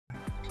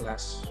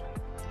class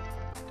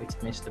with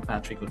Mr.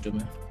 Patrick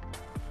Odume.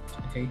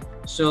 Okay,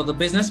 so the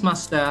Business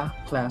Master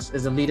class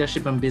is a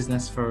leadership and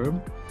business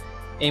firm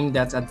aimed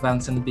at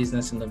advancing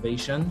business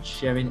innovation,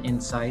 sharing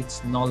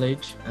insights,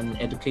 knowledge, and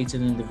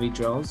educating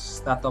individuals,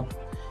 startup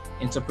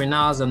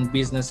entrepreneurs, and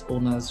business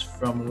owners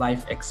from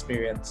life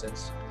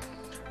experiences.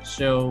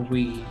 So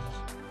we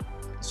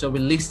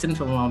listen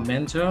from our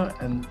mentor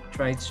and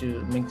try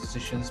to make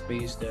decisions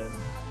based on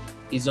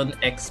his own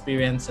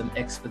experience and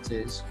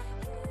expertise.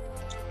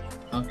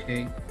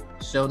 Okay,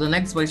 so the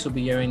next voice we'll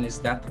be hearing is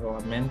that of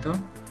our mentor,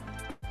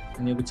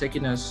 and he'll be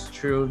taking us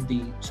through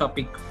the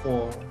topic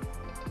for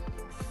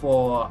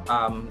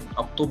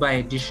October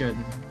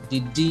edition, the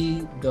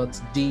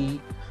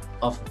D.D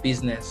of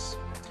Business.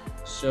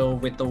 So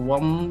with a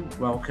warm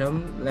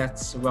welcome,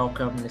 let's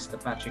welcome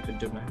Mr. Patrick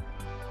Odume.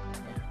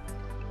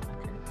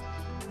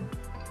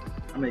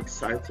 I'm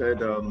excited.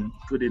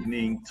 Good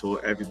evening to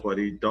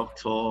everybody.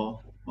 Dr.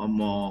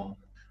 Mamo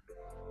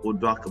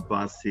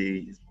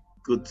Odwakabasi,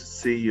 good to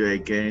see you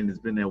again. It's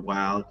been a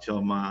while.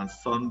 Choma,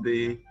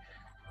 Sunday.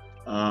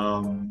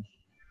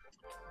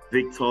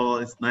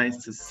 Victor, it's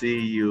nice to see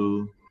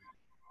you.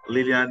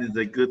 Lillian, it's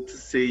good to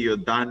see you.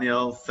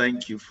 Daniel,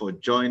 thank you for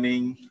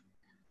joining.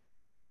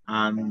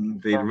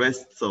 And the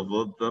rest of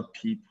other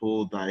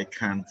people that I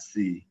can't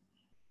see.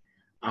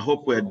 I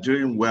hope we're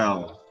doing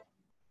well.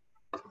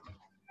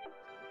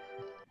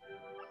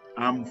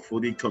 I'm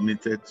fully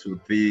committed to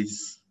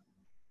this.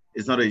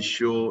 It's not a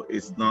show.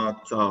 It's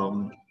not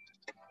a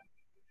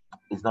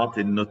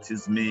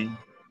notice me.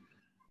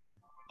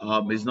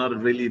 It's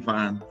not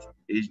relevant.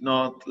 It's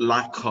not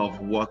lack of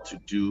what to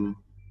do.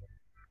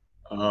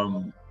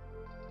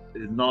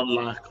 It's not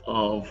lack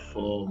of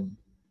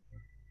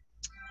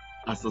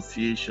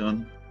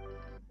association.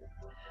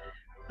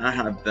 I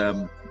had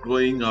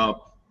growing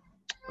up,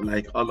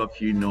 like all of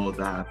you know,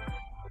 that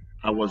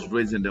I was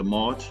raised in the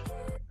mud,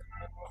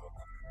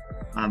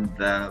 and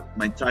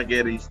my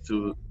target is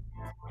to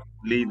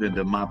live in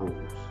the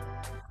marbles.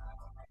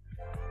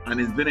 And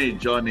it's been a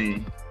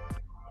journey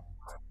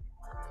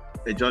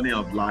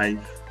of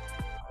life,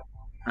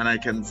 and I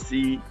can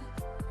see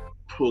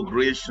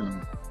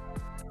progression.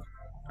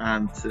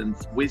 And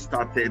since we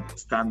started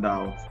Stand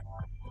Out,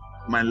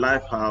 my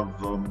life have,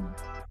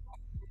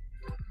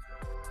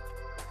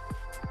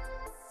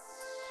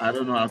 I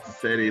don't know how to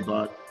say it,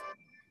 but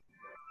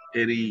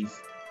it's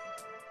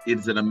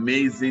an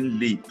amazing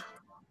leap.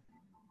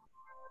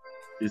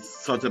 It's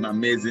such an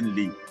amazing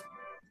leap.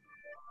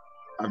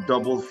 I've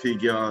doubled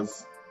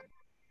figures.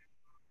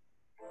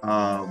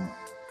 I'm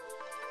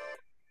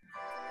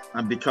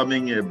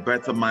becoming a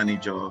better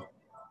manager.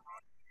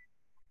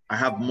 I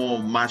have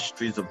more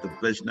masteries of the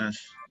business.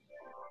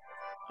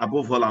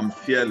 Above all, I'm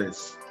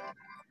fearless.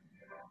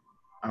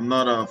 I'm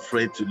not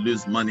afraid to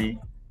lose money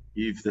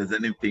if there's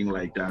anything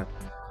like that.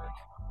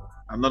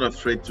 I'm not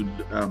afraid to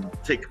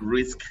take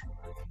risk.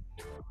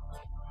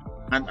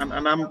 And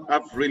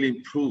I've really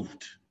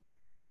improved.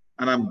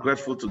 And I'm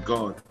grateful to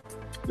God.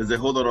 There's a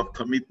whole lot of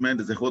commitment.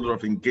 There's a whole lot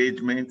of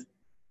engagement.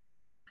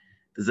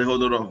 There's a whole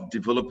lot of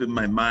developing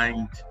my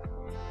mind,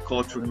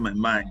 culturing my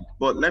mind.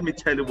 But let me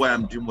tell you why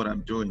I'm doing what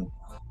I'm doing.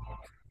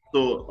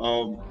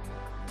 So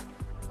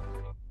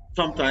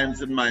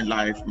sometimes in my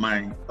life,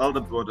 my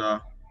elder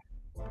brother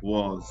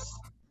was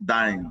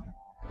dying.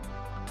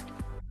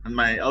 And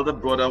my elder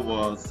brother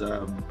was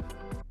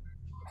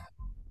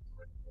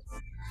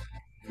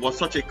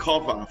such a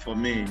cover for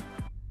me.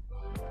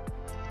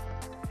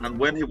 And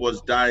when he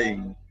was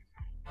dying,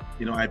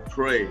 you know, I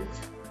prayed.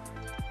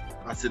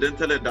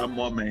 Accidentally at that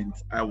moment,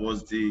 I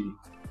was the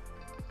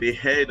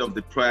head of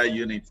the prayer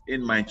unit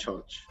in my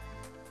church.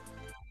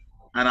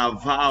 And I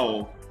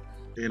vow,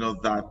 you know,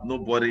 that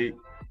nobody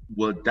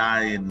will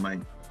die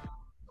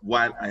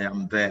while I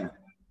am there.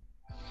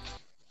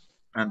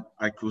 And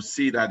I could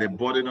see that the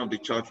burden of the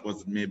church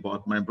was me,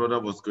 but my brother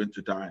was going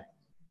to die.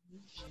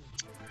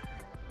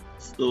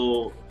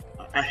 So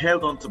I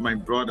held on to my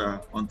brother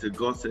until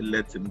God said,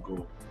 let him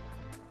go,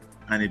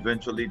 and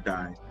eventually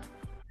died.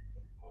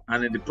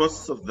 And in the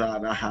process of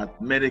that, I had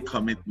made a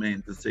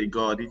commitment to say,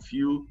 God, if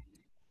you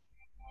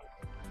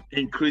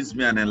increase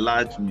me and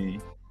enlarge me,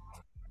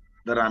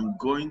 that I'm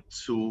going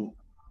to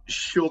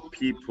show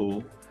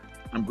people,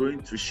 I'm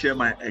going to share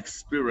my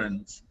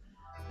experience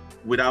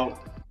without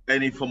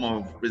any form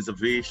of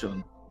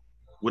reservation,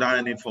 without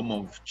any form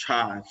of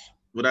charge,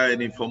 without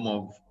any form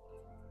of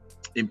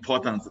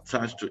importance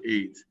attached to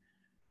it.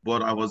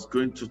 But I was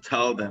going to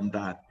tell them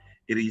that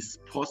it is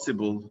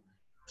possible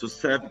to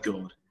serve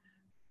God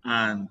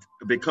and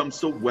become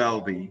so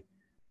wealthy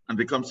and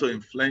become so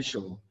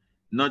influential,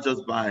 not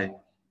just by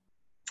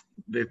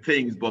the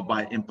things, but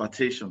by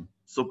impartation.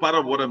 So part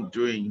of what I'm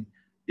doing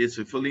is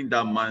fulfilling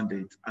that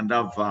mandate and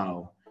that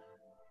vow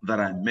that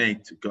I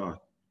made to God.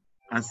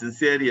 And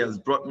sincerely has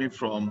brought me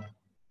from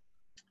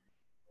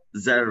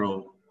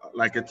zero.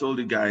 Like I told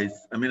you guys,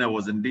 I mean, I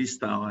was in this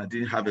town. I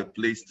didn't have a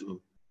place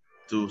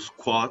to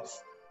squat.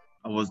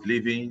 I was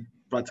living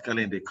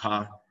practically in the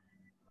car,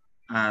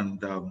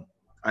 and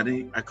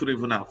I couldn't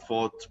even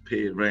afford to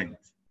pay rent.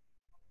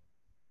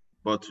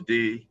 but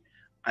today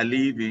I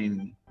live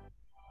in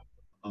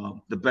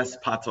the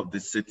best part of the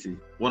city,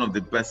 one of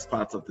the best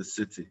parts of the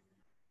city.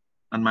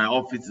 And my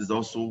office is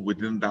also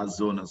within that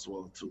zone as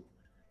well too.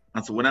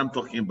 And so when I'm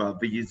talking about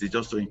these, it's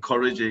just to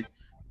encourage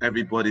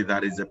everybody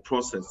that is a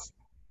process.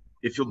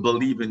 If you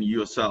believe in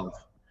yourself,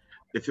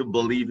 if you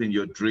believe in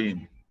your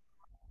dream,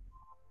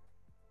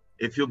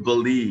 if you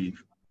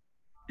believe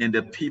in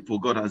the people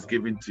God has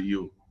given to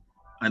you,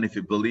 and if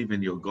you believe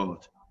in your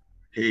God,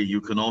 hey,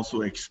 you can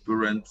also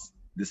experience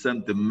the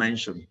same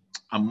dimension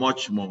and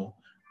much more.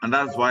 And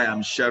that's why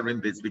I'm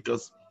sharing this,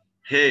 because,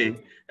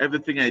 hey,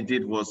 everything I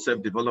did was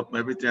self-development.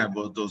 Everything I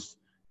was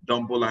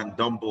dumble and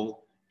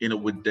dumble,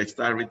 with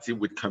dexterity,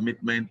 with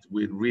commitment,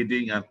 with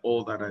reading and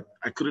all that.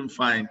 I couldn't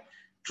find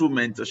true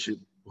mentorship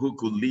who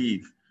could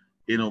live,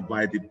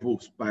 by the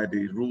books, by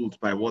the rules,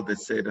 by what they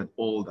said and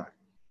all that.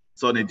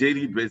 So on a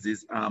daily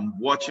basis, I'm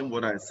watching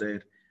what I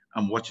said,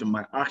 I'm watching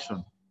my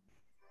action.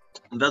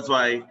 And that's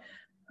why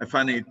I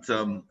find it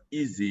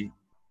easy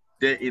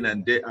day in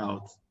and day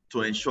out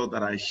to ensure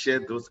that I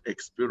share those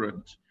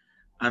experiences,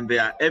 and they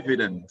are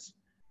evident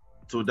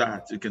to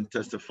that. You can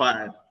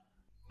testify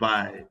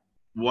by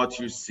what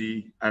you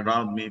see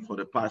around me for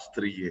the past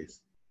 3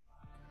 years.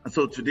 And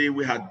so today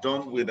we had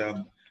done with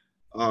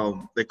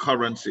the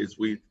currencies.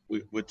 We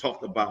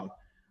talked about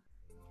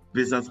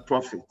business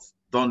profits.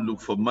 Don't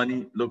look for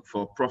money, look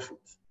for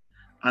profits.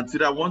 And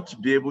today I want to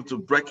be able to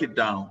break it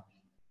down,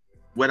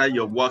 whether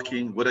you're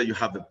working, whether you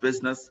have a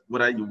business,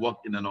 whether you work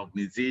in an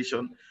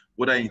organization,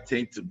 whether you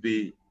intend to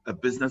be a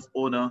business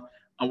owner,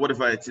 and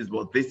whatever it is.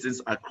 But these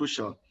things are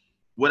crucial.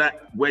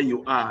 Where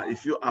you are,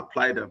 if you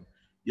apply them,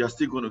 you're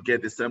still going to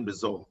get the same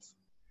results.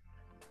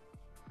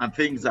 And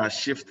things are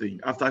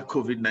shifting after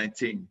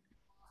COVID-19.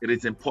 It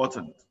is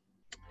important.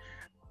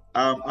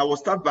 I will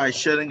start by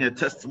sharing a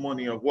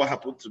testimony of what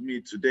happened to me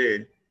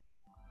today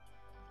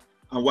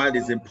and why it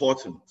is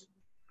important.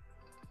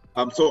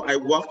 So I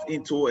walked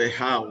into a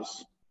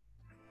house.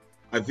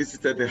 I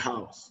visited the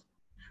house,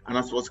 and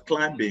as I was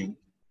climbing,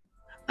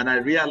 and I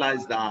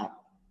realized that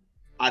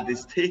at the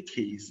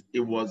staircase, it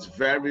was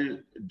very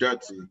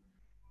dirty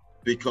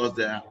because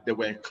there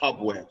were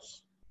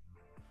cobwebs.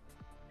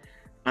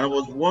 And I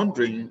was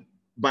wondering,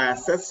 by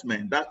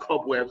assessment, that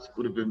cobwebs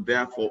could have been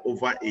there for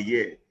over a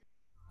year.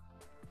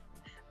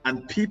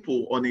 And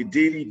people on a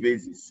daily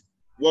basis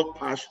walk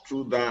past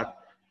through that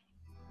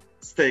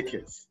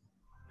staircase,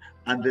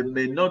 and they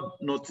may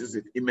not notice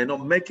it. It may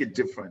not make a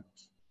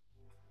difference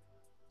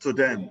to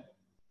them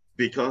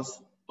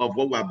because of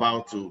what we're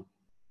about to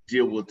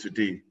deal with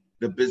today,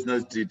 the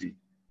business D.D.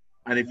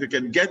 And if you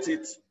can get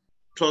it,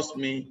 trust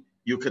me,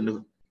 you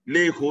can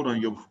lay hold on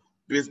your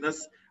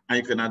business and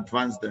you can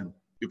advance them.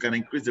 You can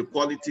increase the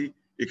quality,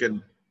 you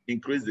can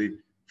increase the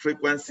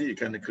frequency, you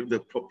can increase the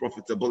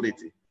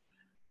profitability.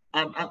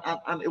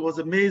 And it was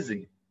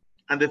amazing.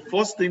 And the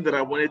first thing that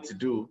I wanted to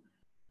do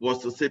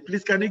was to say,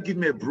 please, can you give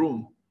me a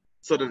broom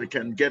so that I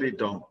can get it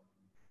done?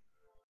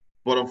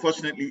 But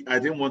unfortunately, I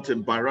didn't want to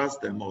embarrass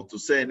them or to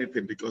say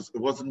anything because it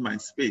wasn't my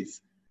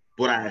space,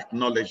 but I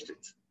acknowledged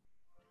it.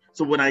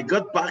 So when I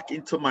got back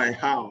into my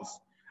house,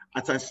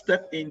 as I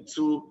stepped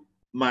into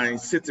my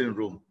sitting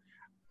room,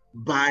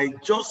 by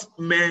just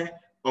mere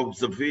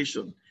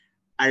observation,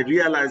 I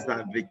realized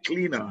that the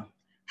cleaner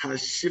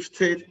has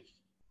shifted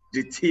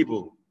the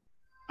table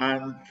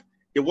and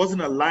it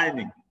wasn't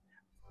aligning.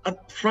 And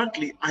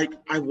frankly,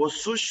 I was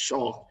so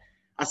shocked.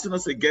 As soon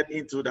as I get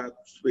into that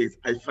space,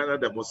 I found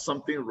out there was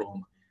something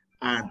wrong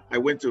and I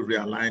went to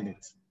realign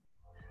it.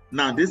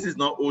 Now, this is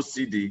not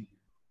OCD.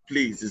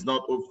 Please, it's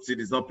not OCD,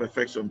 it's not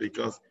perfection,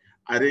 because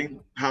I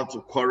didn't have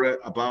to quarrel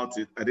about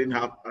it. I didn't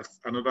have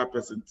another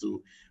person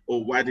to, oh,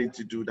 why didn't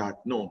you do that?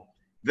 No,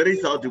 that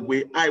is how the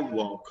way I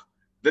work.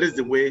 That is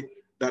the way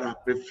that I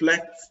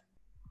reflect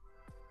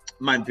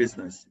my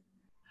business.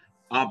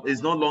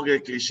 It's no longer a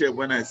cliche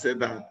when I say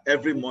that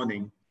every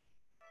morning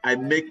I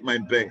make my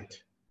bed.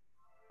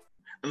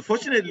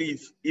 Unfortunately,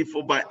 if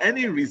for by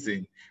any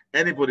reason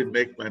anybody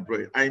make my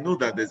bed, I know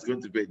that there's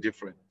going to be a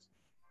difference.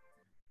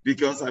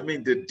 Because I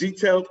mean, the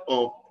detail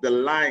of the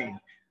line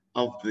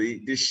of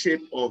the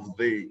shape of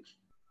the,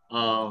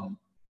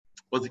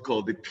 what's it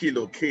called, the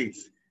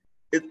pillowcase,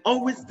 it's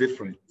always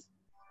different.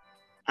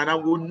 And I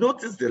will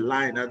notice the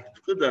line and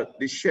look at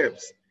the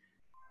shapes.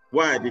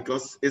 Why?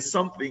 Because it's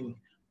something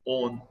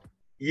on,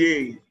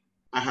 yay,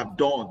 I have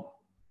done.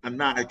 And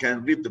now I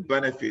can reap the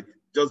benefit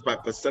just by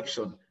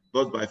perception,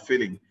 just by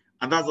feeling.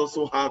 And that's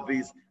also how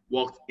this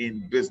worked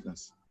in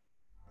business.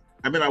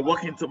 I mean, I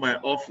walk into my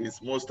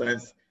office most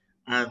times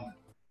and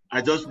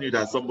I just knew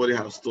that somebody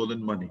has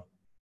stolen money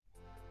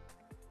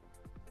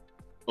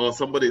or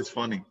somebody is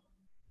funny.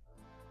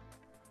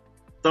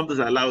 Sometimes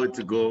I allow it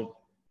to go.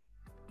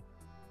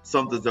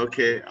 Sometimes,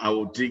 okay, I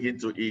will dig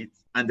into it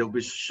and they'll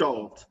be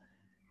shocked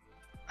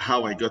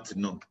how I got to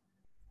know.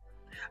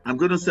 I'm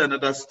going to say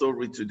another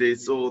story today.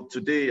 So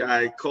today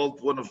I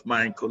called one of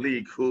my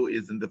colleagues who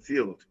is in the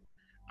field.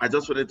 I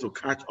just wanted to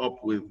catch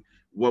up with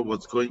what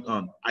was going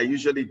on. I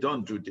usually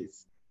don't do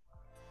this.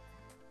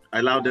 I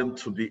allow them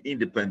to be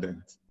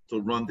independent, to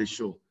run the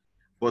show.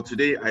 But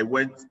today I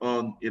went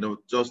on,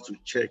 just to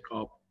check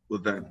up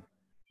with them.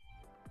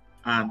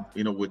 And,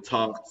 we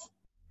talked,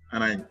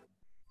 and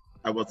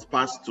I was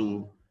passed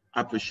to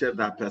appreciate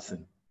that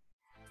person.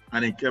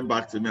 And he came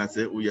back to me and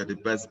said, "Oh, you're the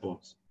best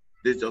boss."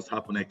 This just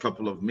happened a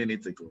couple of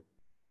minutes ago.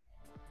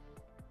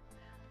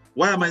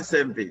 Why am I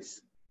saying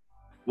this?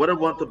 What I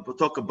want to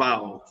talk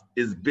about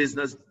is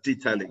business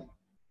detailing.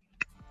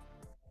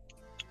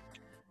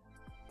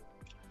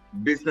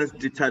 Business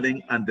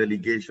detailing and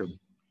delegation.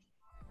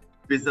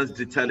 Business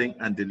detailing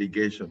and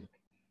delegation.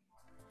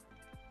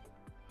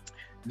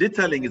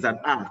 Detailing is an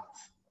act.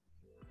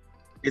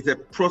 It's a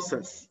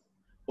process,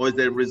 or is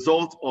a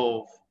result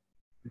of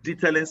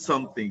detailing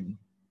something,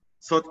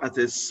 such as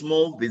a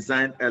small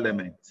design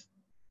element.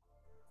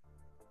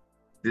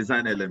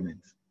 Design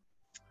element.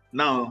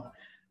 Now,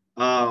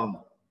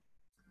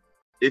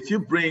 if you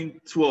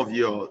bring two of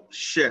your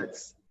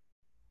shirts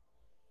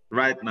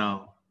right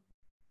now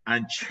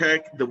and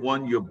check the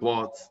one you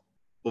bought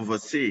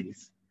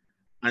overseas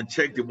and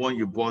check the one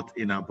you bought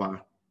in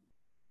Aba,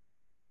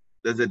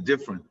 there's a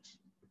difference.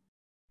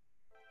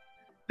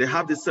 They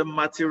have the same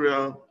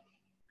material,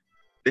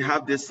 they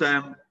have the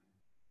same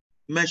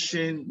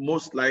machine,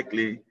 most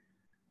likely,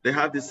 they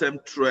have the same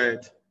thread,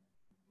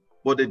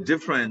 but the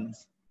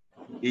difference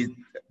is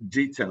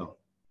detail.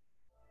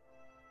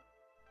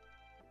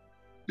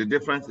 The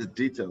difference is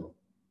detail.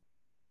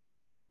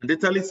 And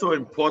detail is so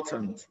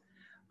important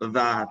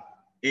that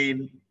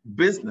in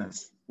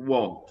business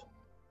world,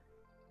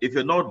 if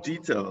you're not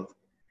detailed,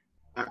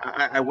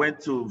 I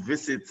went to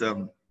visit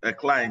a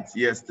client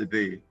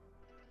yesterday,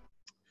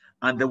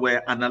 and they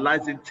were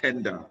analyzing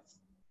tenders,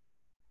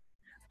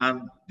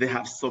 and they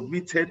have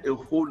submitted a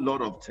whole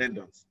lot of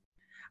tenders.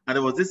 And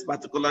there was this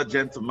particular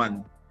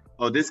gentleman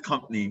or this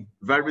company,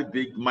 very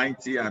big,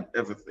 mighty, and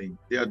everything.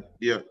 They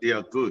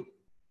are good,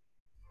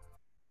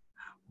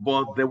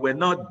 but they were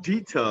not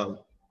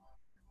detailed.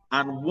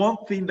 And one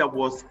thing that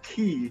was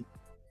key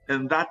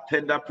in that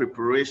tender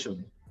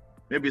preparation,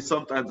 maybe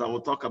sometimes I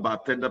will talk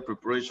about tender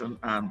preparation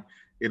and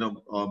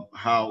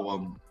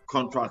how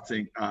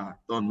contracting are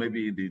done,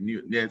 maybe in the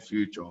near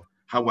future,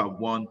 how I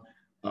won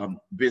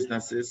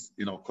businesses,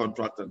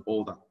 contract and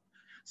all that.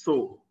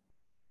 So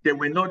they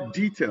were not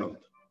detailed,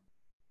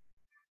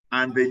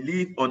 and they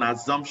live on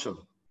assumption.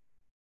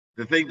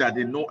 They think that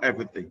they know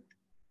everything,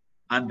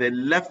 and they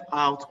left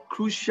out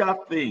crucial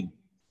things.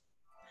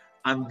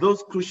 And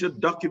those crucial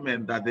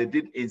documents that they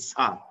did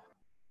insert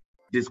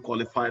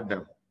disqualified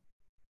them.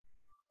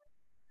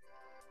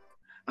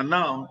 And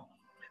now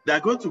they're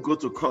going to go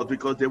to court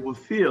because they will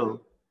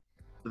feel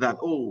that,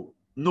 oh,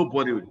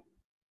 nobody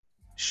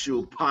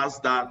should pass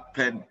that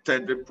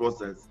tendering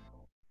process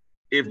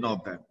if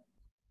not them.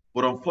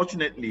 But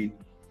unfortunately,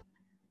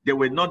 they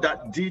were not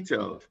that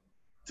detailed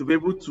to be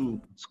able to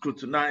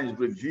scrutinize,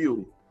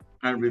 review,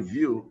 and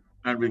review,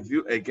 and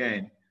review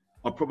again,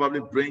 or probably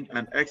bring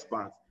an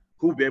expert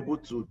who will be able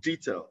to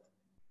detail.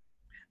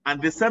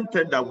 And the same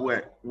thing that we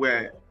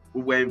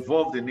were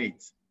involved in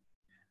it.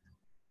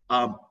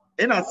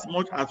 In as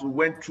much as we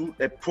went through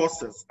a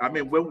process, I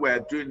mean, when we were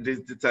doing this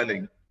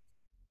detailing,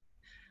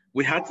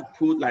 we had to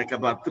put like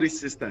about 3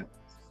 systems.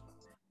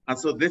 And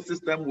so this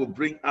system will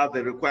bring out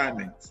the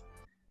requirements.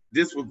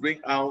 This will bring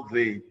out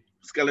the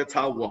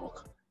skeletal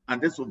work,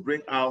 and this will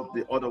bring out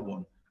the other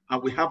one.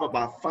 And we have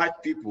about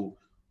 5 people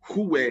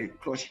who were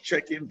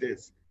cross-checking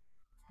this.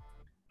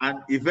 And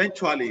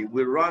eventually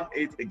we ran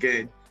it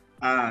again,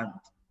 and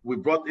we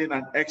brought in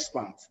an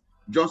expert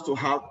just to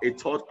have a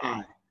third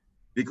eye,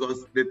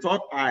 because the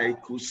third eye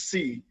could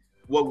see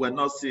what we're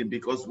not seeing.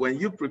 Because when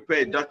you prepare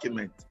a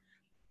document,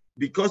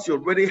 because you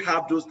already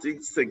have those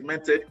things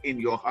segmented in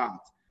your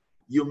heart,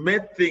 you may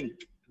think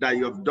that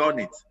you've done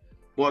it,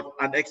 but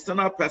an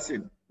external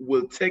person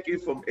will take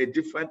it from a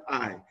different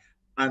eye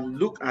and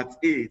look at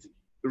it,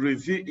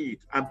 review it,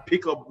 and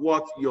pick up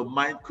what your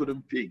mind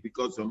couldn't pick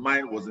because your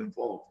mind was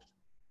involved.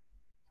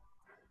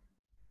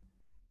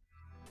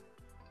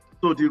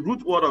 So the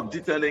root word of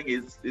detailing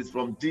is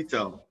from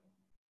detail.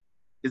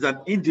 It's an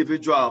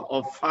individual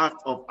or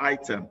fact of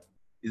item.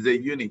 It's a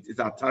unit. It's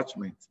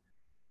attachment.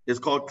 It's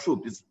called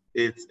troop.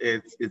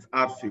 It's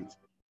outfit.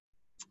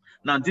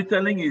 Now,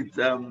 detailing is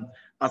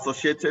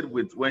associated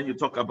with when you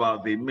talk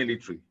about the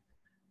military.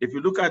 If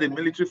you look at the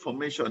military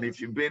formation, if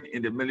you've been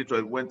in the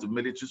military, went to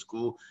military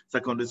school,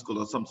 secondary school,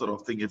 or some sort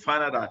of thing, you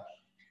find out that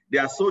they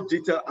are so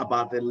detailed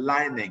about the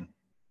lining.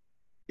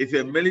 If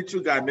you're a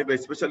military guy, maybe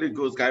especially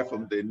those guys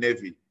from the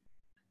Navy,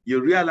 you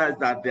realize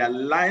that the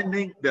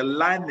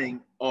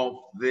lining of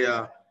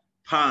their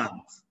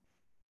pants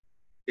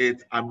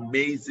is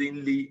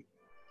amazingly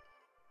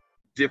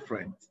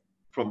different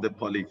from the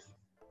police.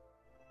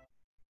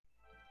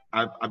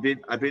 I've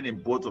been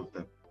in both of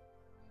them.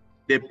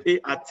 They pay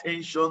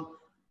attention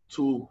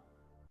to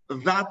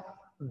that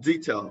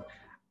detail,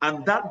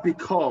 and that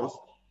because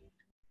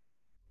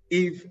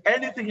if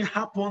anything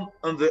happened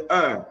on the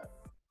earth,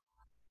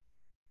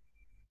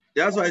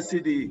 that's why I see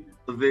the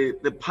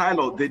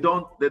pilot, they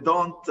don't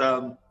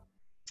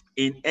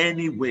in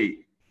any way,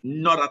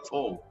 not at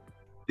all,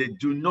 they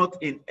do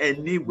not in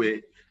any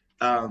way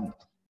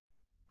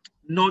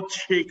not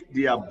check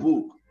their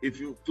book. If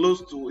you're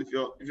close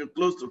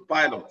to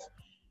pilots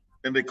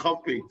in the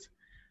cockpit,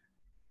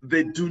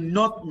 they do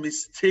not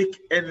mistake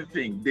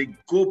anything. They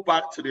go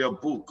back to their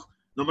book,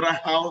 no matter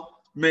how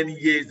many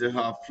years they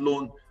have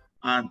flown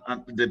and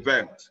the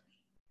belt.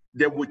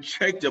 They will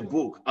check the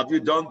book. Have you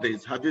done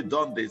this? Have you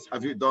done this?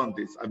 Have you done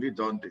this? Have you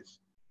done this?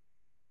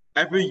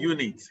 Every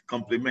unit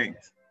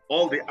complements,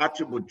 all the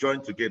attributes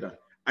join together.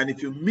 And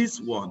if you miss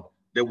one,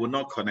 they will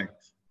not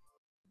connect.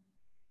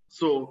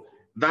 So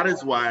that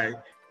is why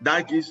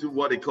that gives you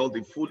what they call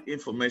the full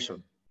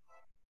information.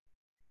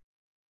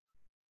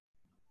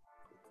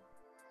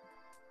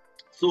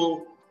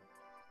 So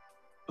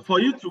for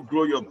you to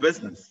grow your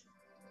business,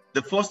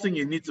 the first thing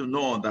you need to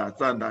know and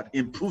understand that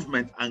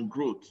improvement and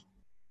growth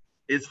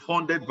is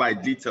funded by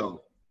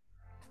detail.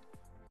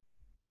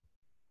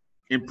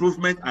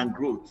 Improvement and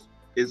growth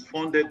is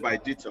funded by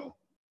detail.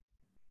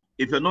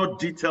 If you're not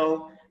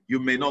detailed, you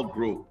may not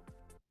grow.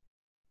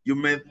 You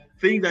may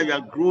think that you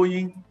are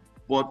growing,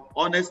 but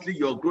honestly,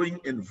 you're growing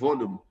in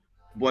volume,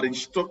 but in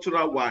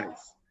structural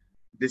wise,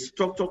 the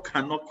structure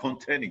cannot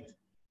contain it.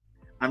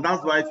 And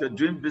that's why if you're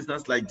doing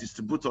business like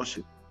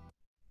distributorship,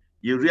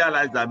 you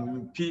realize that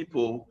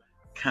people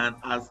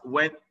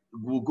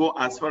will go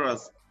as far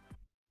as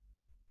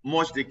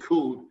much they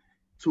could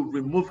to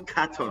remove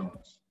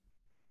cartons,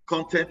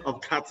 content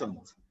of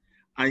cartons.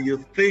 And you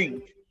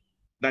think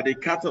that the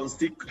cartons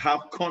still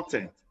have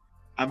content,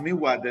 and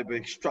meanwhile they've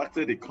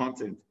extracted the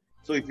content.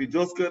 So if you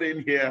just get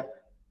in here,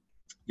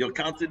 you're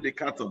counting the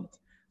cartons.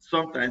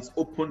 Sometimes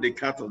open the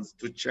cartons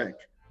to check.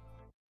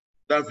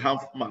 That's how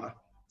far.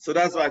 So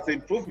that's why I say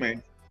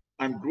improvement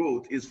and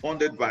growth is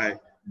funded by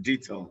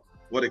detail,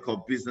 what they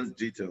call business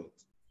details.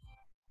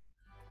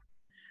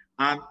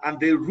 And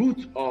the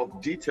root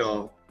of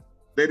detail,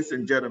 ladies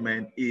and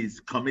gentlemen, is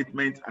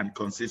commitment and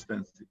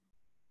consistency.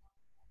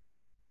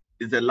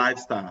 It's a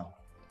lifestyle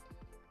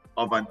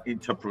of an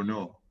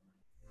entrepreneur.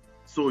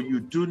 So you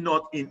do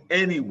not in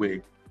any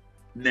way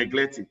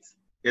neglect it.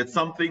 It's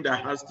something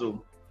that has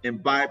to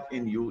imbibe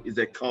in you, is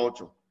a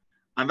culture.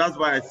 And that's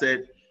why I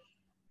said,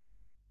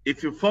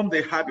 if you form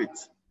the habit,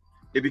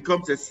 it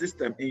becomes a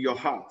system in your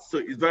heart. So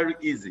it's very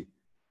easy.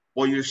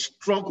 Or you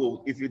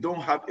struggle if you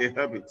don't have a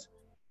habit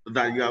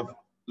that you have,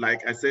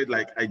 like I said,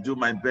 like I do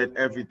my bed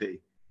every day.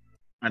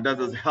 And that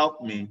has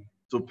helped me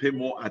to pay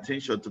more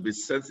attention, to be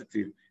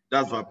sensitive.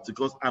 That's why,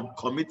 because I'm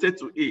committed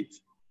to it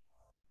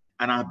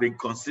and I've been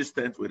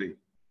consistent with it.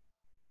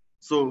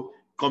 So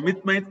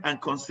commitment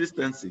and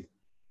consistency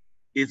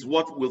is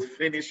what will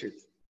finish it,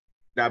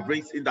 that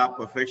brings in that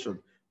perfection.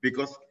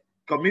 Because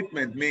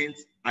commitment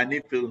means I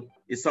need to,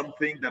 is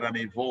something that I'm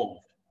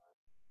involved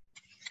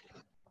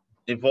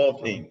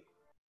in.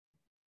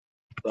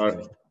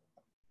 Sorry.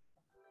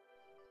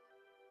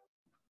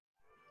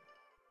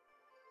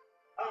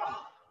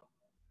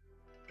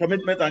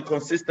 Commitment and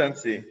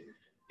consistency,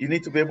 you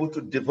need to be able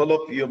to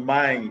develop your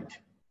mind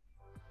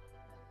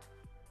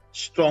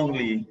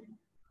strongly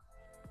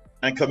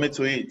and commit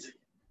to it.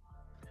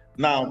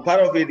 Now,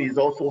 part of it is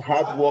also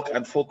hard work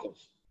and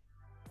focus.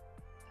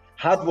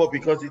 Hard work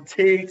because it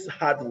takes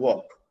hard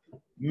work,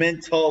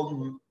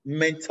 mental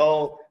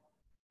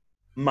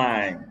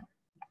mind,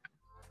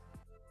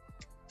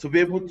 to be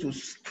able to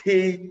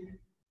stay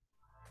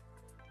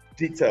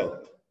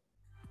detailed.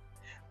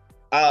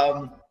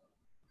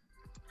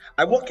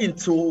 I walked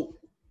into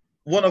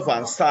one of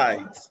our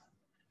sites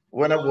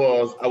when I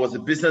was a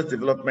business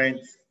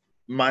development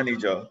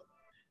manager.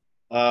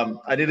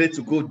 I needed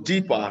to go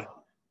deeper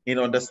in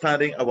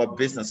understanding our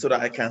business so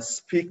that I can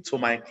speak to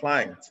my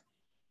clients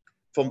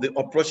from the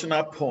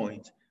operational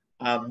point,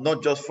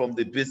 not just from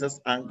the business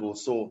angle.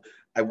 So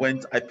I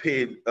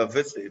paid a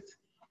visit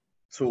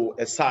to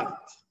a site.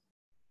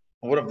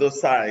 On one of those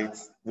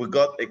sites, we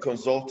got a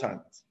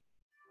consultant.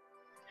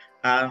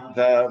 And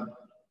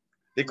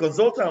the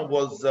consultant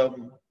was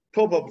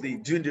probably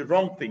doing the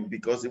wrong thing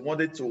because he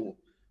wanted to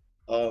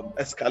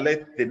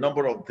escalate the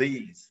number of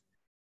days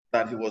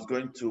that he was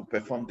going to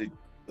perform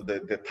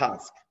the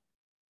task.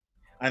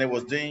 And he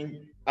was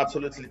doing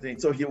absolutely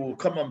things. So he will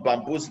come and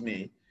bamboozle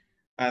me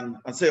and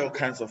say all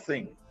kinds of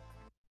things.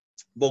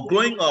 But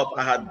growing up,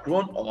 I had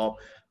grown up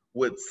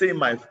with, say,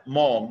 my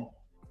mom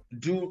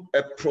do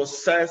a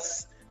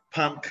process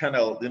palm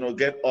kernel,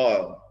 get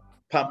oil,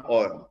 palm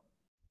oil.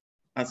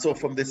 And so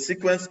from the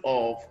sequence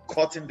of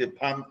cutting the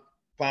palm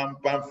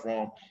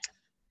from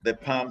the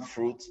palm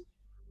fruit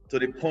to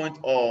the point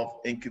of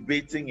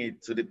incubating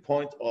it, to the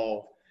point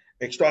of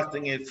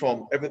extracting it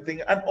from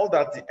everything and all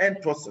that, the end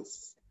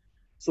process.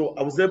 So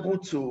I was able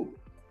to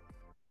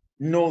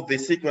know the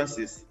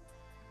sequences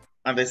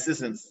and the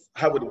seasons,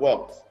 how it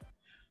works.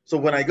 So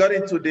when I got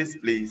into this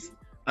place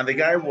and the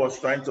guy was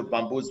trying to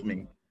bamboozle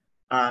me,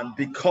 and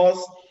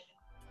because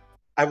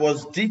I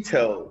was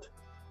detailed,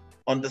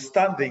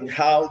 understanding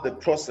how the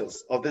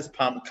process of this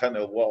palm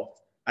kernel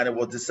worked, and it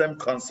was the same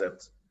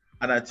concept.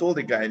 And I told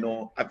the guy,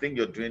 no, I think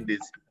you're doing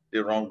this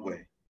the wrong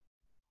way.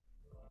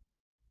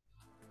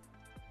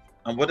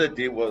 And what I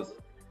did was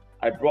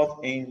I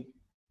brought in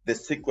the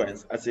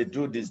sequence. I say,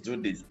 do this,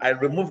 do this. I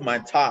removed my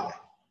tie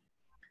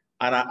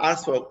and I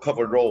asked for a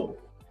coverall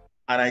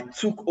and I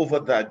took over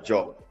that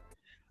job.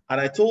 And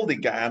I told the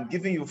guy, I'm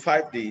giving you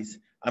 5 days.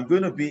 I'm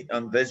going to be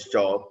on this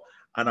job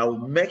and I will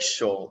make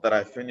sure that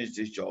I finish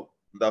this job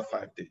in that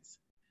 5 days.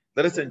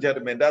 Ladies and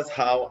gentlemen, that's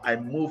how I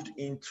moved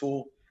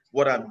into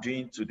what I'm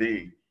doing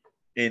today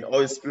in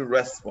oil spill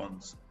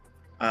response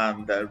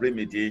and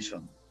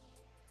remediation,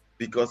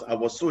 because I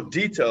was so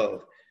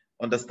detailed,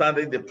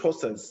 understanding the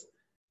process.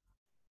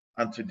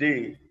 And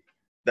today,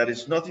 there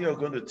is nothing you're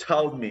going to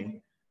tell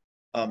me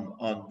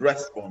on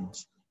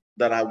response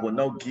that I will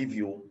not give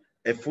you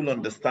a full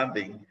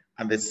understanding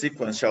and the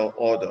sequential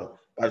order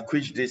by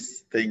which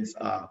these things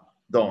are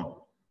done.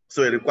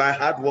 So it requires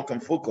hard work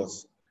and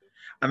focus.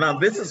 And now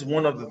this is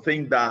one of the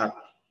things that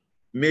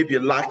may be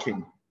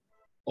lacking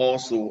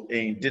also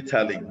in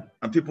detailing,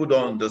 and people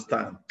don't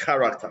understand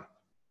character.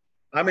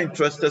 I'm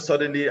interested,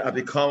 suddenly I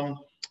become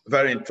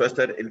very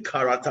interested in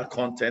character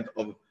content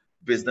of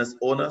business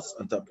owners,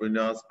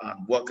 entrepreneurs,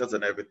 and workers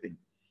and everything.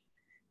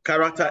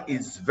 Character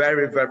is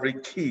very, very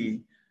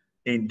key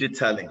in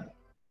detailing.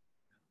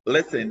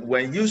 Listen,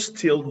 when you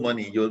steal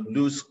money, you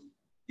lose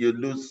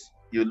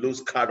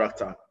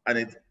character, and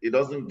it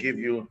doesn't give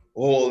you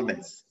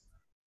wholeness.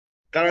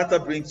 Character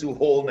brings you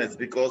wholeness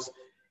because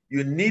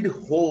you need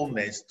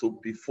wholeness to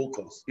be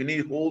focused. You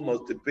need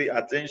wholeness to pay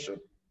attention.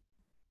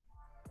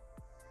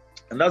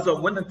 And that's why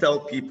when I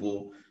tell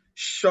people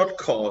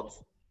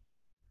shortcuts,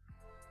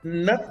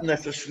 not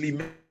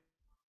necessarily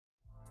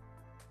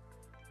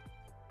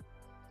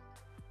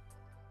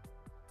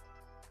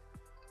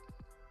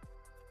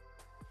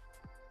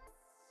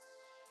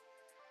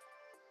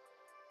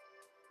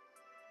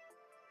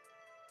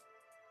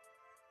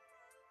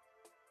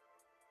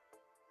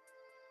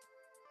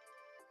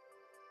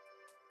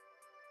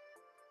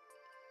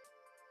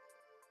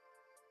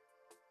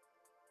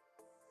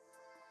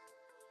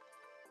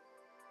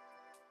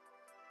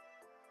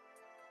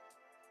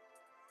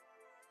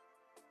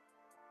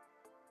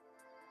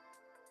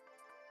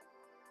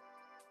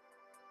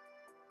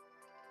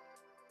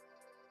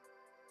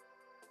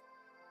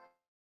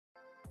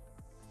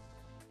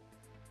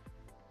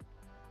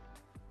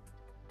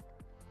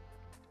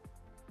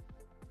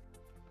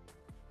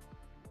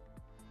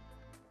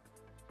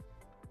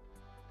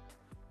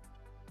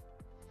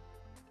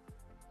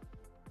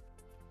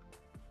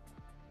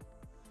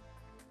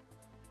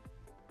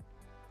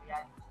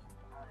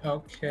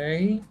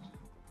Okay.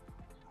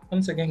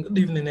 Once again, good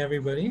evening,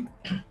 everybody.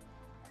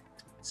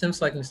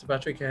 Seems like Mr.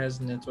 Patrick has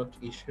network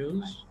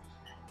issues.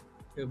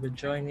 He'll be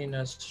joining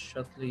us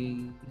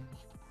shortly.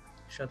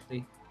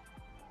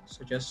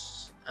 So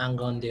just hang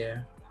on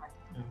there.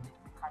 Mm.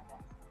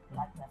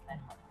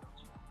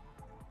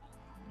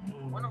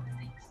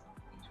 Mm.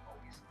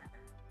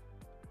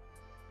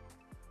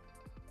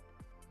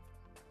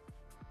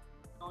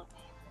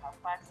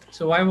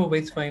 So while we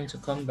wait for him to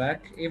come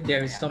back, if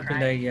there is something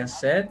that he has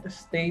said,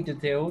 stay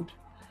detailed,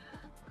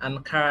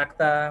 and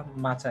character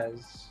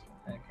matters.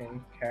 Okay,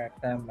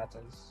 character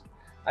matters.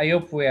 I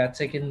hope we are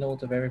taking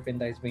note of everything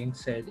that is being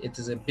said. It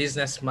is a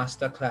business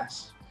master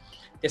class.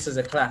 This is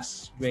a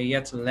class we're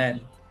here to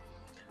learn.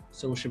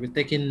 So we should be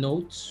taking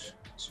notes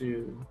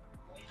to,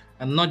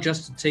 and not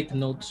just to take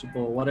notes,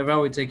 but whatever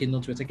we're taking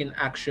notes, we're taking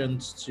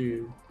actions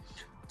to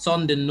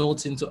turn the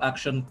notes into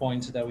action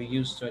points that we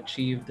use to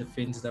achieve the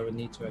things that we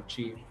need to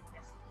achieve.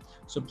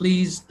 So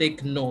please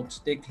take notes,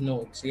 take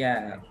notes.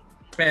 Yeah,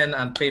 pen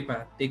and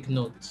paper, take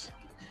notes.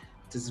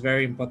 It is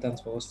very important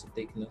for us to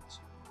take notes.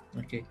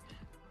 Okay,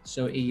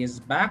 so he is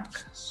back.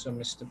 So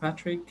Mr.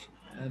 Patrick,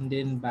 and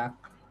then back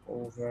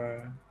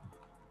over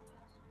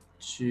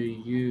to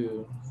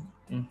you.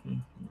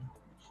 Mhm.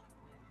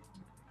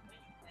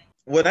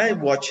 when I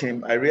watch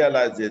him, I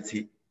realize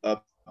that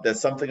there's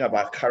something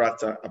about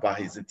character, about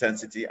his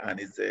intensity and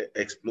his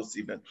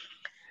explosiveness.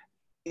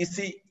 You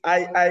see,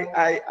 I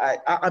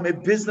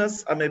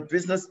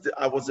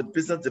was a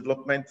business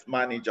development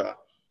manager.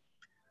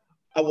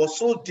 I was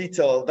so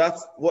detailed.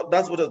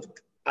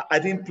 I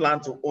didn't plan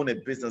to own a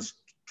business.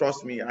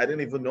 Trust me, I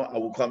didn't even know I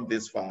would come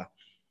this far.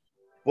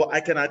 But I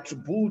can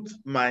attribute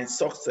my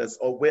success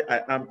or where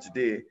I am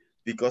today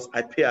because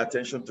I pay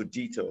attention to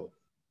detail.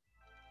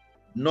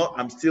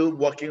 I'm still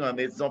working on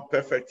it. It's not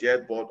perfect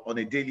yet, but on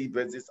a daily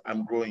basis,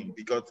 I'm growing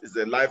because it's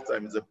a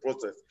lifetime, it's a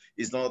process.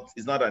 It's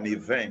not an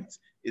event.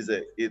 It's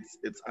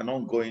an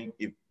ongoing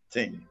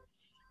thing,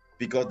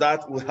 because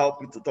that will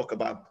help you to talk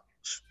about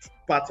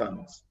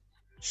patterns,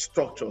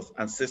 structures,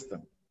 and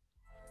systems.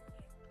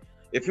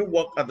 If you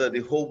work under the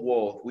whole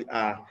world, we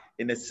are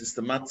in a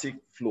systematic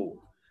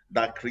flow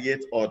that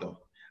creates order.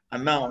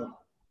 And now,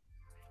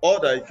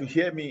 order, if you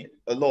hear me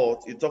a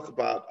lot, I talk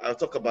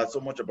about so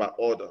much about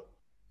order.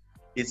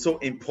 It's so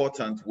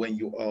important when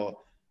you are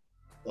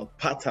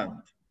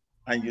patterned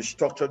and you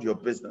structured your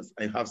business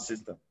and you have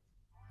system.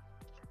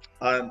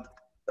 And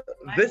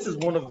this is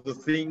one of the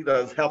things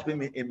that's helping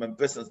me in my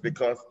business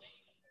because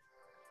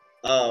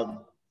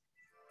um,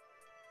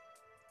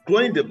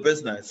 growing the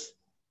business.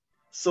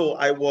 So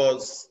I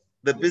was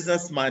the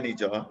business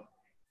manager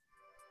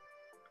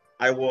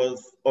I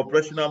was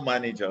operational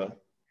manager.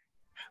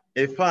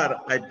 In fact,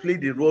 I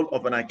played the role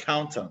of an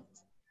accountant.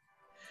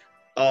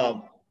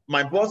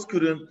 My boss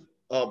couldn't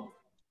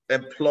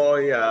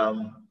employ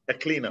a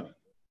cleaner.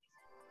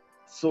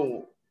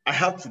 So I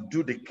have to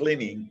do the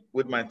cleaning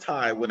with my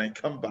tie when I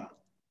come back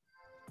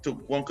to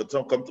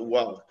come to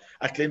work.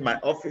 I clean my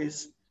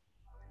office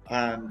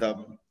and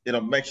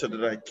make sure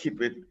that I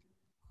keep it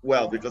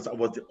well because I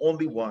was the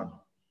only one.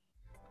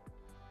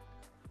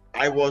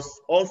 I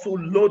was also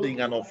loading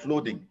and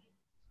offloading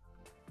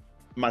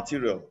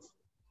materials.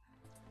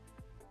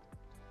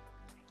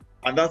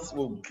 And that's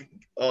what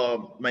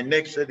my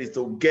next step is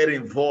to get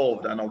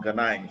involved and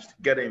organized,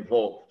 get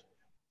involved.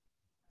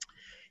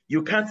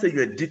 You can't say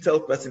you're a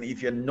detailed person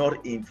if you're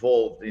not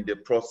involved in the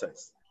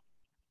process.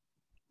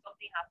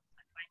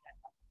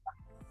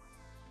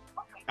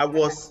 I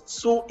was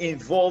so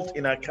involved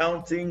in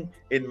accounting,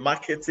 in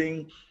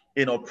marketing,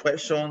 in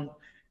operation,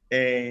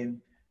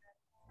 and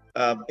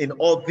in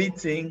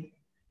auditing,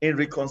 in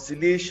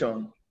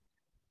reconciliation,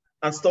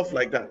 and stuff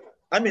like that.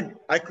 I mean,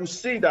 I could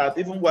see that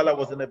even while I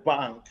was in a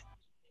bank,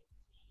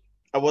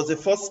 I was the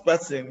first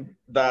person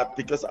that,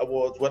 because I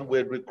was, when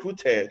we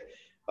recruited,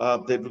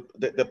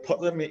 they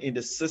put me in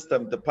the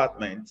system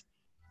department.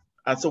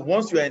 And so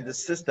once you are in the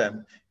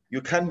system,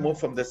 you can't move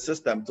from the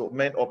system to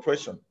main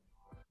operation.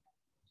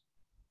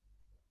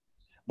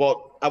 But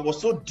I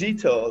was so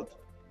detailed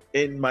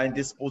in my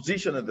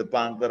disposition at the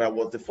bank that I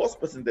was the first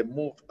person that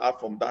moved out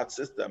from that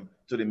system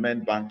to the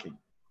main banking.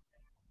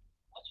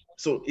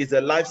 So it's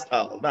a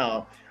lifestyle.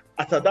 Now,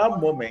 at that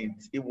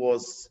moment,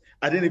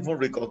 I didn't even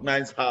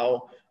recognize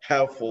how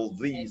helpful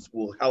these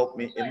will help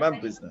me in my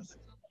business.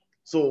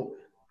 So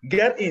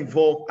get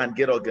involved and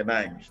get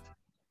organized.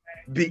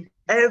 Be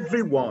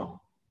everyone.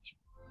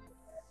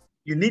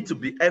 You need to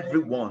be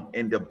everyone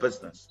in the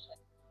business.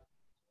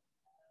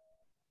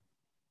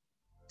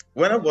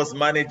 When I was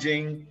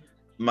managing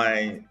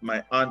my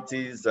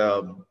auntie's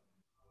hotel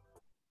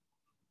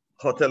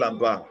and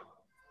bar,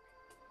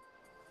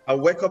 I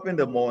wake up in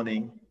the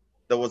morning,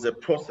 there was a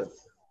process.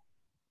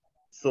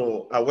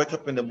 So I wake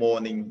up in the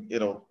morning,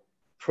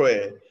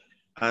 pray,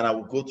 and I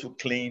will go to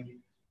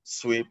clean,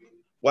 sweep.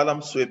 While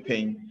I'm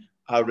sweeping,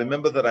 I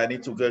remember that I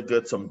need to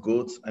get some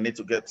goods. I need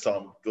to get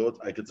some goods.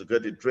 I get to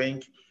get a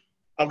drink.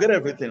 I'll get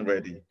everything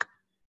ready.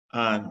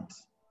 And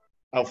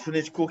I'll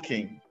finish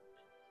cooking.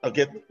 I'll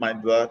get my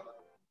bath,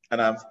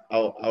 and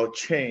I'll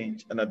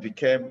change, and I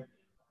became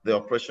the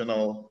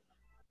operational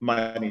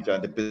manager,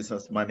 the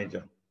business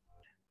manager.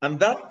 And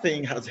that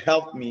thing has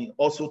helped me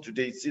also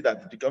today see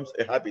that it becomes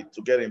a habit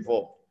to get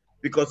involved,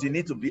 because you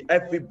need to be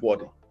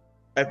everybody,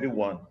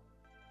 everyone.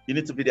 You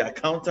need to be the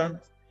accountant.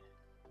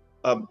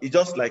 It's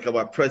just like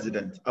our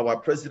president. Our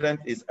president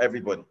is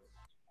everybody.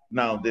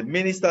 Now, the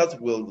ministers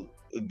will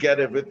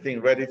get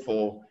everything ready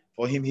for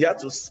him. He had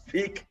to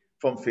speak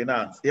from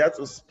finance. He had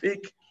to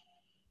speak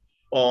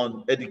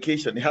on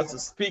education. He has to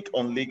speak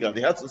on legal.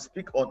 He has to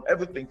speak on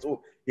everything.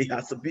 So he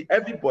has to be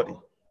everybody.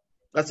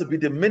 Has to be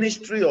the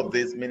ministry of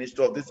this,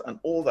 and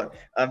all that.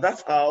 And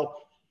that's how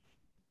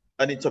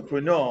an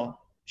entrepreneur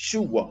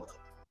should work.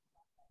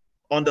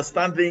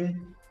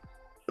 Understanding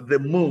the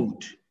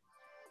mood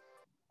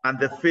and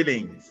the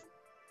feelings,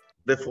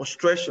 the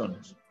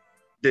frustrations,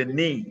 the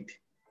need,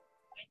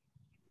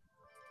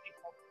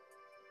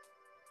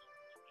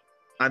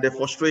 and the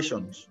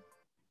frustrations.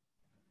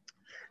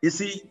 You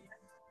see,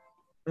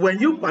 when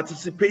you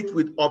participate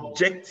with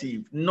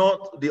objective,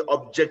 not the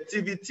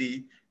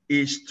objectivity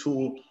is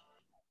to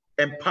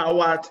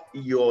empower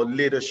your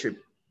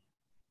leadership.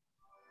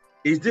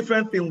 It's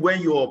different thing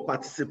when you're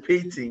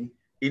participating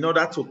in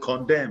order to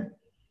condemn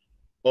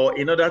or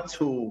in order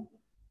to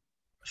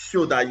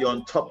show that you're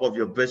on top of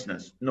your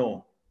business.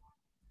 No.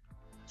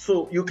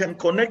 So you can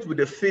connect with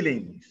the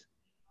feelings.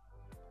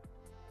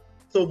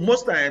 So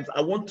most times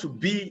I want to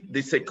be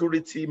the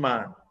security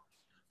man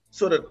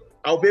so that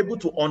I'll be able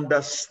to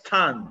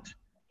understand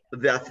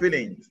their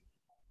feelings,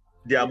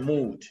 their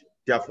mood,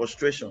 their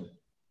frustration.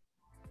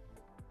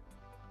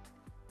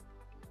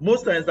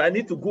 Most times I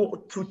need to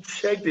go to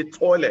check the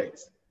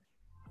toilets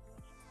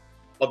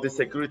of the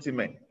security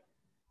men.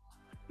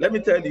 Let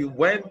me tell you,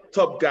 when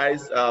top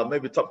guys,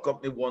 maybe top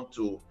company want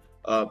to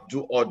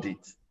do audit,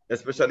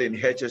 especially in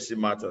HSC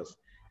matters,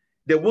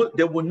 they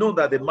will know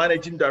that the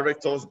managing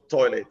director's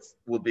toilets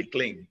will be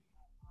clean.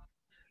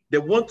 They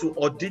want to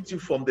audit you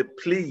from the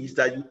place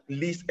that you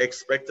least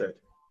expected.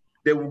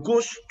 They will go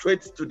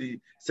straight to the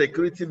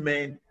security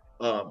main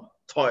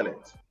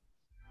toilet.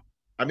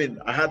 I mean,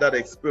 I had that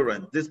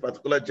experience. This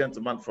particular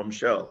gentleman from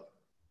Shell,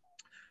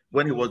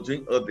 when he was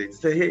doing audit,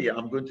 say, hey,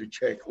 I'm going to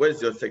check.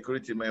 Where's your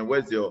security man?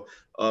 Where's your,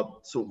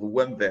 so we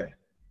went there.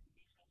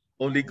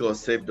 Only God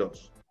saved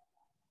us.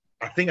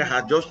 I think I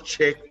had just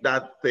checked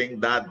that thing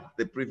that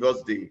the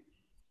previous day,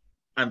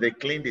 and they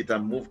cleaned it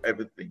and moved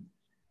everything.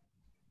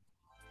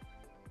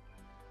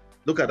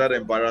 Look at that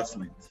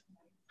embarrassment.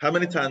 How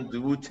many times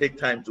do we take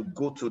time to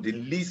go to the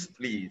least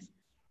place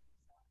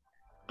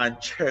and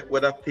check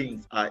whether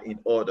things are in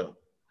order?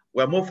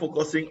 We're more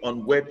focusing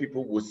on where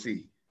people will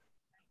see.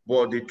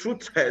 But the true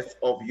test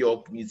of your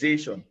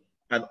organization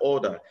and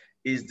order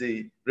is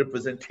the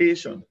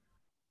representation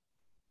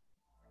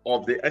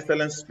of the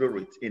excellent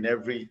spirit in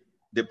every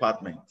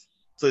department.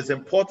 So it's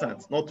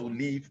important not to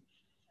leave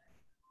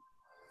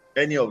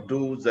any of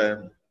those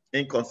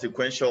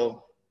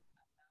inconsequential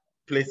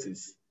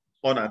places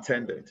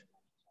unattended.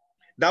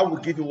 That will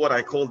give you what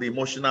I call the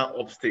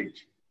emotional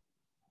upstage.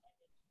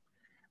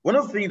 One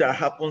of the things that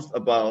happens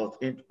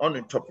about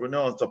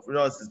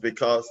entrepreneurs is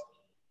because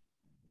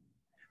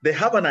they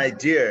have an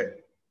idea.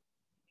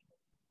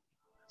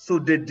 So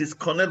they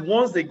disconnect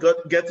once they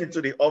get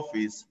into the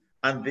office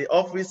and the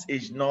office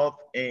is not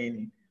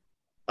in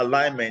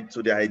alignment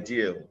to the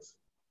ideals.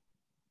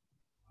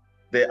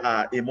 They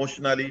are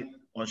emotionally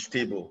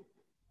unstable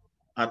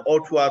and all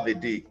throughout the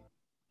day.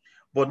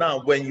 But now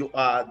when you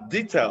are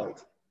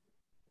detailed,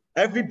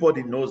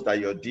 everybody knows that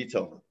you're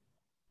detailed.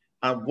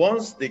 And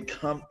once they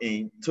come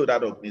into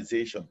that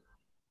organization,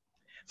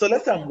 so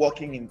let's say I'm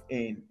working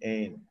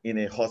in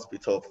a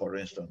hospital, for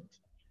instance,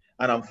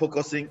 and I'm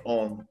focusing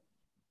on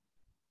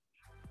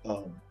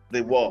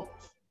the wards.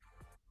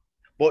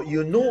 But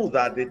you know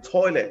that the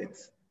toilet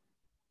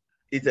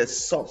is a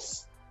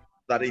source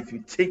that if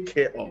you take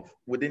care of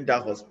within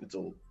that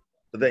hospital,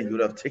 then you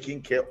would have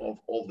taken care of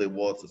all the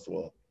wards as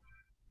well.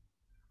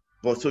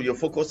 But so you're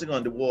focusing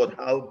on the ward,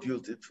 how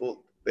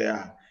beautiful they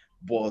are,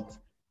 but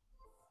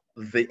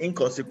the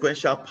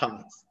inconsequential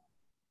parts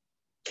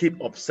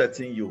keep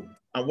upsetting you.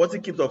 And once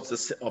it keeps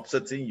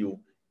upsetting you,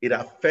 it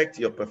affects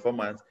your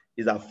performance,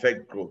 it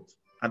affects growth.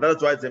 And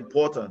that's why it's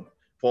important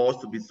for us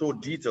to be so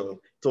detailed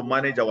to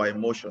manage our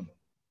emotion.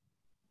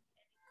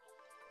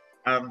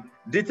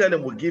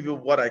 Detailing will give you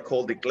what I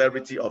call the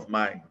clarity of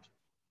mind.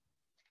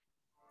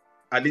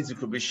 At least you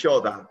could be sure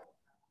that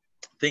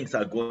things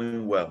are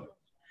going well.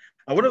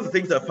 And one of the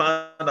things I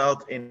found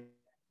out in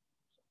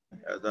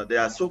that they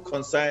are so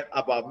concerned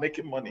about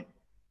making money,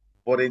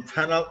 but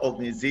internal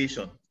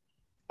organizations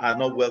are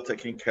not well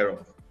taken care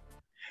of.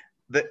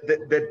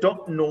 They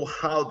don't know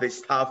how the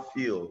staff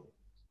feel.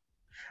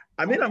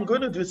 I mean, I'm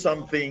going to do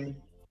something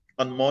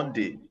on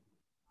Monday.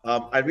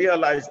 I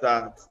realized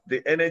that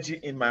the energy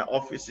in my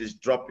office is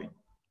dropping.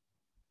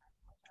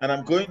 And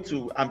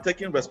I'm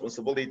taking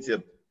responsibility.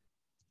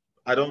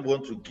 I don't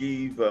want to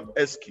give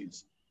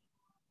excuse.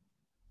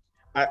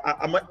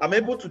 I'm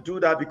able to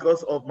do that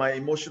because of my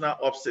emotional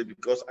upset,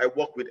 because I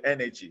work with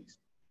energies.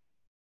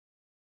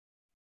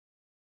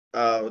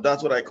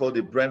 That's what I call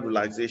the brain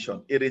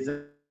relaxation. It is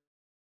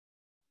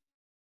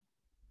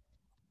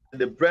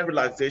the brain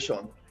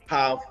relaxation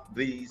have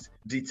these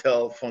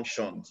detailed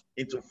functions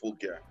into full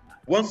gear.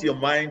 Once your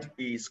mind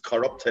is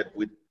corrupted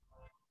with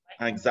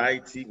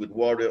anxiety, with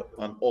worry,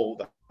 and all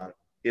that,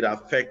 it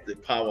affects the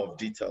power of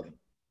detailing.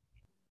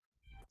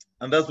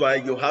 And that's why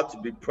you have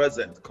to be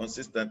present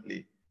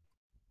consistently.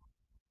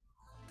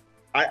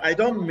 I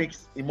don't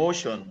mix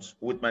emotions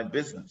with my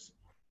business.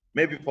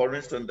 Maybe, for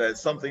instance,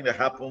 there's something that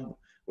happened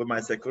with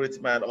my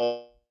security man,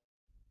 or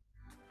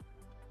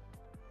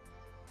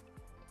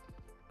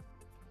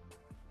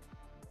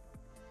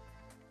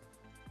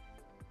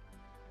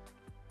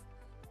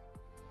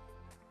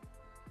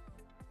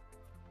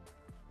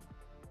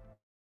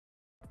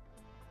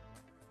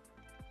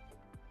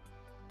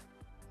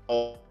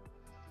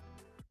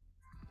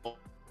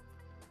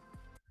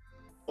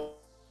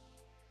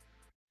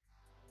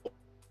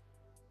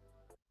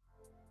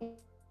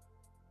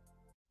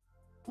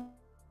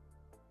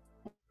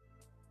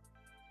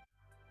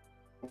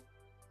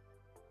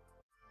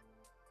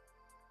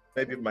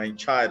maybe my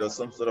child or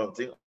some sort of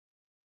thing.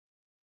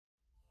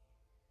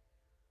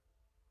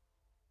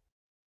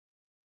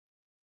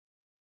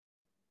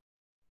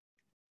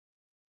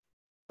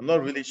 I'm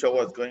not really sure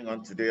what's going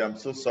on today. I'm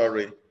so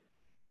sorry.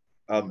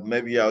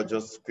 Maybe I'll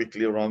just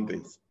quickly run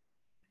this.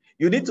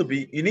 You need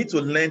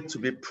to learn to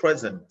be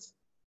present.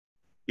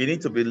 You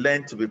need to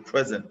learn to be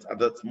present at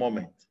that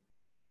moment.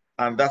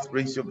 And that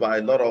brings you by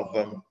a lot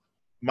of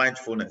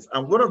mindfulness.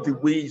 And one of the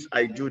ways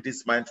I do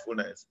this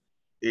mindfulness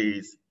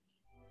is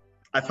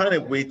I find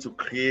a way to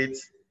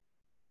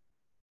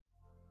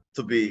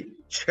be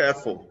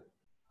cheerful.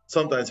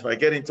 Sometimes if I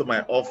get into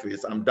my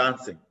office, I'm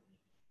dancing.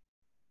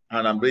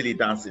 And I'm really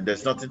dancing.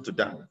 There's nothing to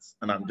dance.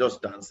 And I'm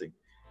just dancing.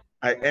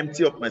 I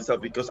empty up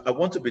myself because I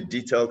want to be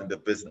detailed in the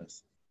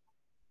business.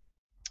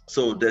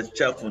 So there's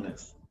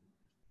cheerfulness.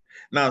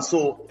 Now,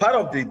 so part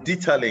of the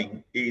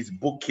detailing is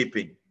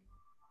bookkeeping.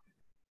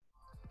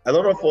 A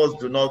lot of us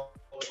do not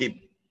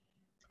keep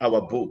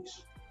our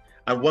books.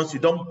 And once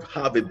you don't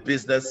have a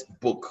business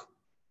book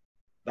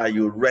that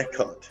you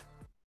record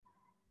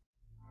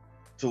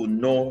to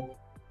know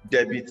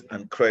debit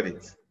and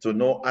credit, to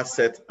know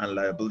asset and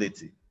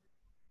liability,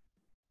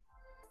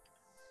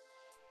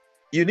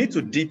 you need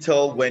to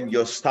detail when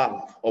your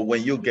staff or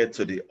when you get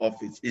to the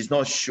office. It's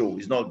not show,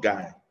 it's not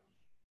guy.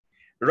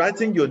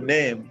 Writing your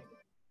name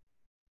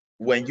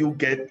when you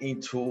get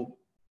into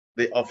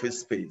the office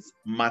space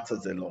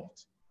matters a lot.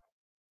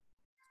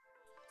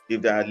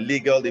 If there are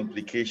legal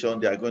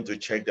implications, they are going to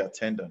check the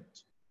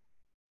attendant.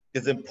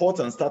 It's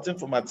important, starting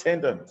from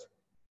attendant.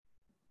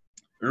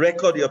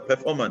 Record your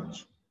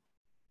performance.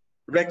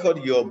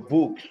 Record your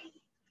book.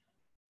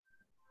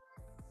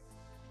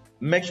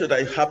 Make sure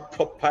that you have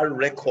proper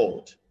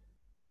record.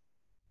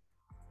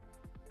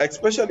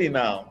 Especially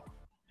now,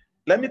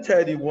 let me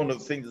tell you one of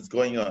the things that's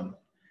going on.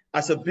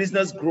 As a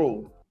business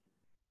grows,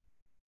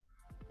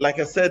 like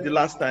I said the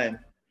last time,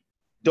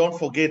 don't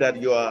forget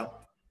that you are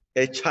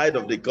a child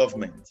of the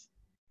government.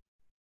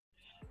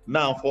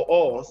 Now,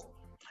 for us,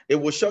 it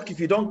will shock if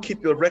you don't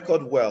keep your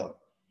record well.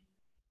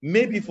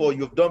 Maybe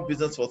you've done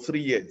business for 3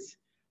 years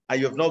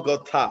and you've not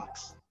got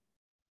tax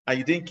and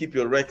you didn't keep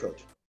your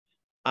record.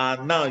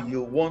 And now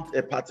you want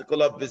a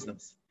particular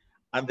business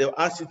and they'll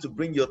ask you to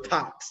bring your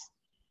tax,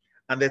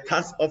 and the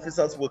tax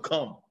officers will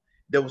come.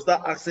 They will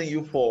start asking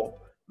you for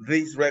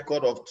this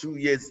record of 2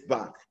 years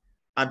back.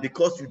 And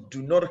because you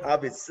do not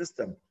have a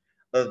system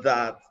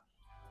that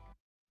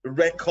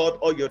record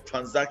all your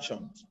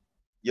transactions,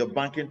 your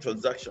banking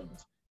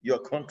transactions, your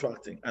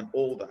contracting and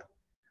all that,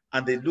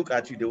 and they look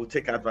at you, they will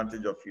take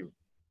advantage of you.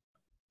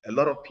 A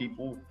lot of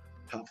people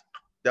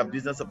their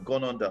business have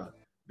gone under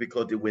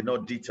because they were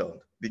not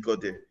detailed, because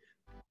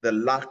the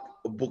lack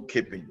of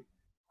bookkeeping.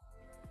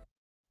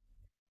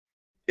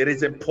 It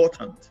is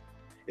important.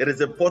 It is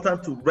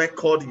important to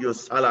record your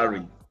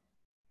salary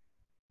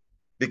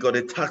because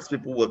the tax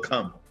people will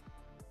come.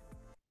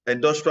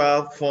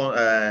 Industrial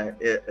fund,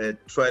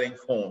 trading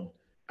fund,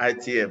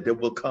 ITF, they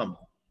will come.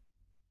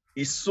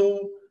 It's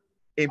so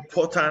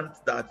important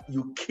that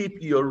you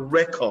keep your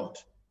record.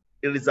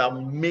 It is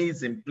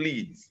amazing,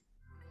 please.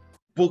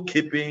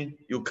 Bookkeeping,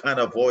 you can't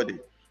avoid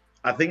it.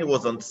 I think it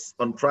was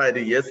on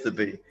Friday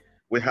yesterday.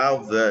 We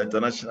have the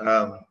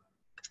international,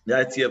 the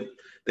ITF,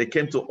 they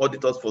came to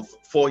audit us for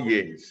 4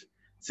 years,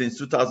 since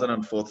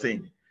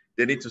 2014.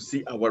 They need to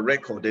see our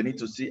record. They need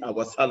to see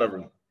our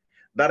salary.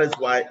 That is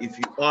why if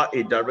you are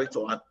a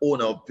director and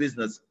owner of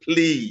business,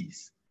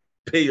 please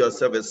pay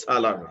yourself a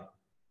salary.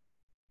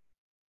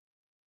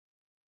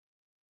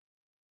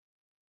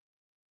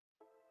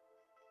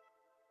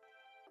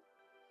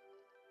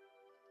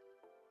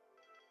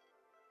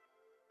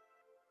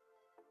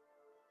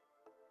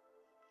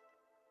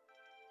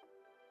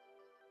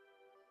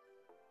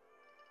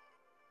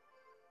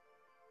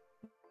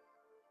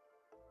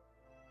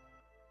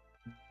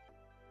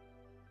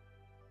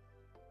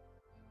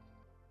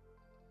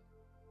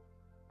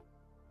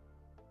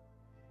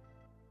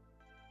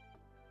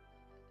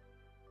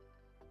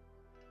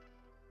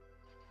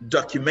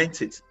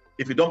 Document it.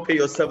 If you don't pay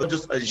yourself,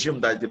 just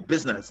assume that the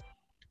business.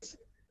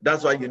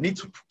 That's why you need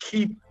to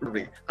keep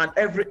it. And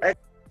every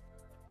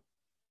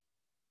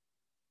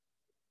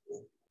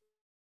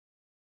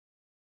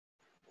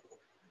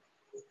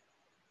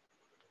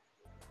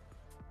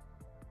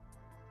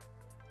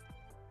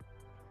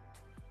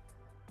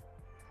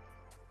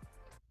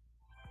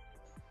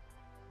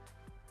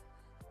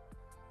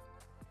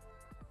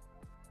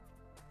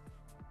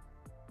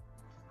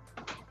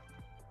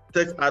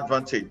takes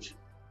advantage.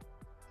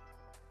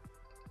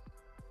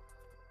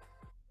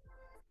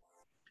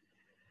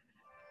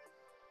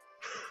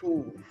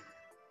 Ooh.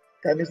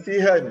 Can you still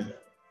hear me?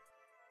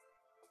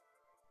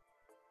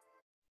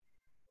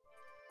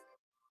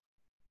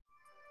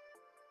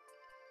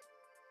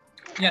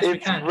 Yes, we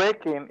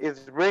can.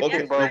 It's breaking,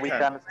 okay, but we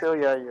can still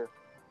hear you.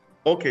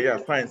 Okay, yeah,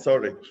 fine,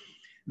 sorry.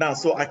 Now,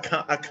 so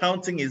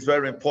accounting is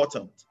very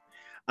important.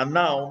 And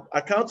now,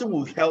 accounting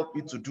will help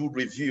you to do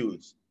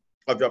reviews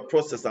of your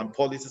process and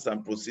policies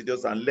and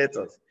procedures and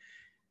letters.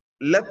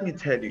 Let me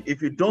tell you,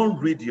 if you don't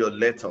read your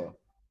letter,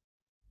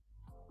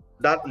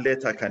 that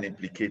letter can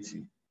implicate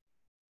you.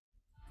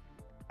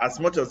 As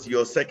much as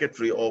your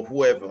secretary or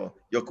whoever,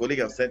 your colleague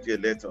has sent you a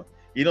letter,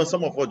 you know,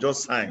 some of us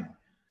just sign.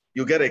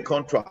 You get a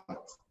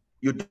contract.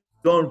 You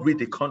don't read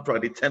the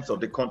contract, the terms of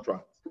the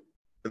contract.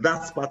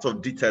 That's part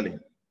of detailing.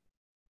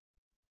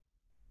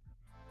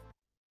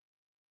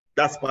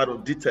 That's part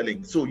of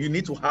detailing. So you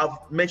need to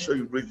make sure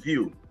you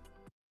review.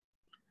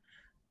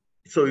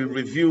 So you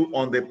review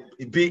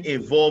be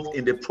involved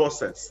in the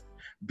process,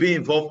 be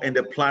involved in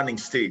the planning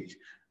stage,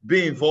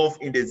 be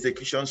involved in the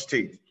execution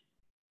stage.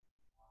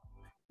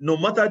 No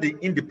matter the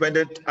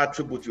independent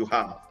attribute you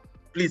have,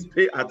 please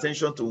pay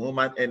attention to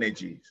human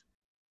energies.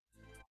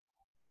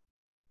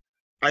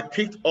 I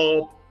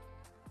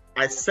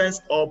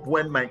sense up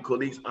when my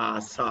colleagues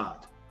are sad.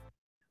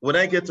 When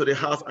I get to the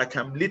house, I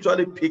can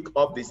literally pick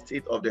up the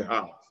state of the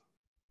house.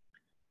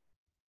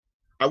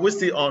 Are we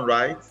still on,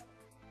 right?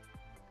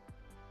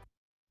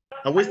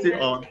 Are we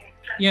still on?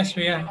 Yes,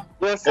 we are.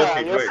 Yes, sir.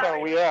 Okay, yes, great. Sir,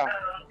 we are.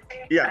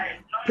 Yeah,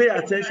 pay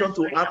attention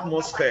to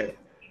atmosphere.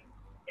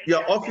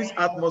 Your office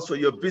atmosphere,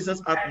 your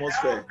business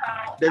atmosphere.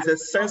 There's a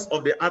sense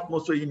of the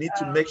atmosphere you need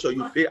to make sure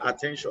you pay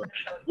attention.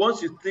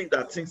 Once you think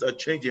that things are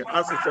changing,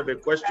 ask yourself a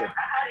question.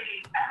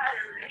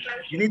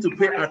 You need to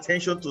pay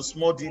attention to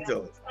small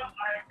details,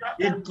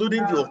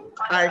 including your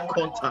eye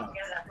contact,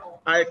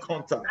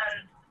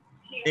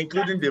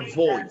 including the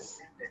voice,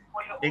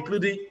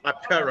 including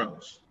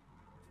appearance,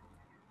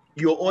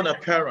 your own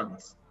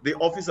appearance, the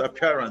office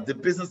appearance, the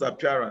business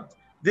appearance.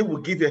 They will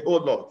give you a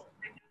whole lot.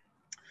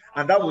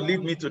 And that will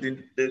lead me to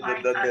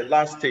the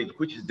last stage,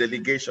 which is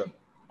delegation.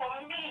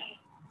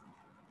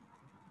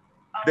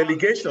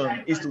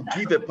 Delegation is to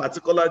give a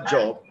particular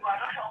job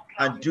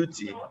and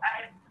duty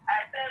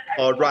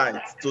or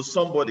right to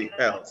somebody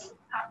else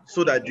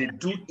so that they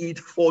do it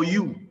for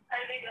you.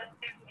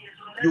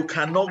 You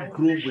cannot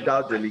grow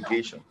without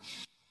delegation.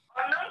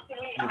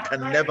 You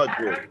can never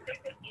grow.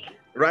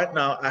 Right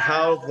now, I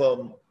have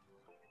 4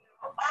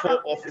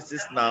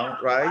 offices now,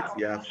 right?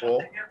 Yeah,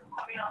 4.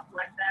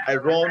 I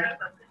run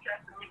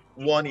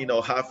one in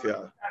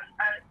Ohafia.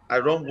 I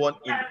run one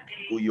in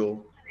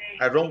Uyo.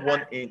 I run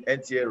one in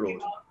NTA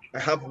Road. I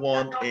have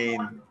one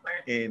in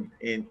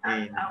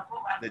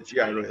the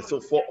GRA. So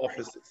 4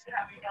 offices.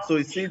 So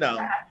you see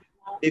now,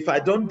 if I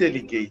don't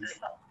delegate,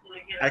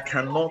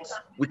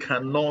 we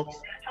cannot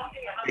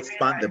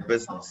expand the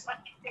business.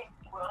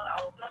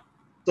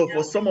 So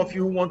for some of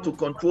you who want to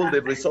control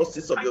the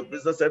resources of your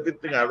business,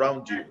 everything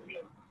around you,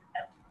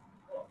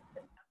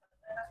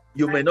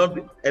 you may not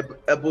be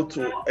able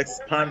to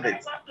expand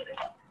it.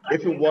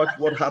 If you watch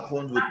what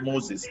happened with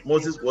Moses,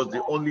 Moses was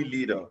the only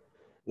leader,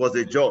 was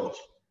a judge.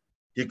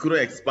 He couldn't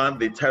expand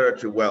the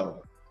territory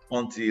well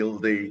until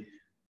the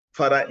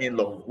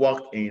father-in-law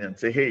walked in and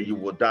said, hey, you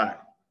will die.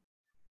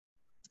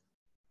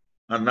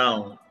 And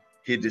now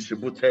he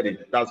distributed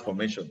it. That's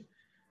formation.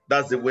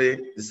 That's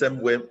the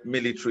same way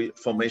military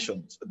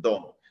formations are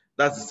done.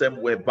 That's the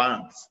same way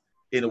banks,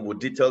 will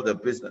detail their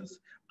business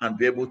and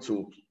be able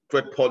to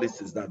create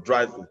policies that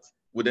drive it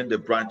within the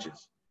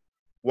branches.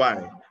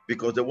 Why?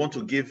 Because they want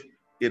to give,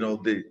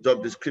 the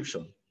job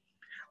description.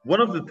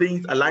 One of the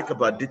things I like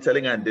about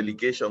detailing and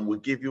delegation will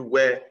give you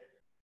where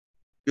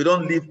you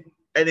don't leave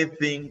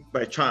anything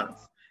by chance.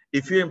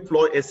 If you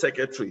employ a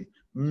secretary,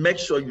 make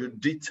sure you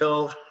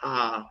detail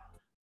her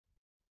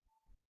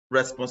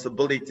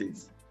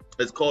responsibilities.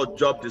 It's called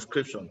job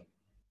description.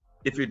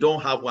 If you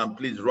don't have one,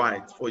 please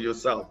write for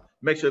yourself.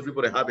 Make sure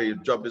everybody have a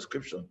job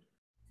description.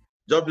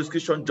 Job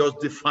description just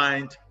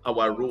defined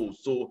our rules.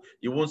 So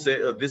you won't say,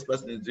 oh, this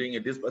person is doing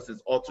it, this person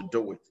is ought to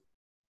do it.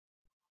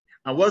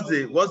 And what's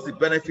the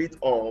benefit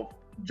of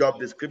job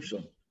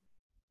description?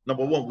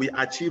 Number one, we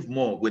achieve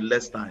more with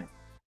less time.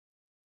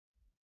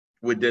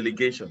 With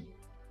delegation,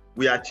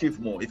 we achieve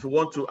more. If you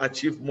want to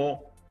achieve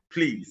more,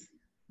 please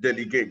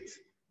delegate.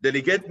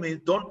 Delegate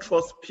means don't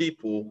trust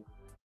people.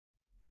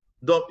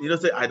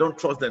 Don't, say, I don't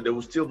trust them, they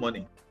will steal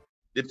money.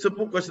 The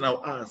simple question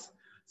I'll ask,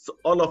 so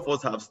all of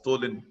us have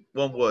stolen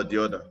one way or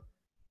the other,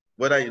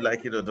 whether you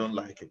like it or don't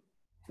like it,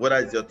 whether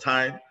it's your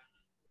time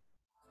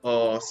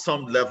or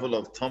some level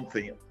of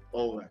something.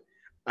 Oh,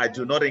 I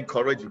do not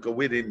encourage you because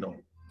we didn't know.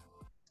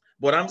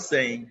 But I'm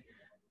saying,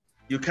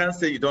 you can't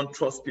say you don't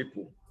trust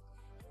people.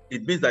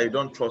 It means that you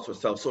don't trust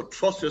yourself. So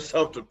trust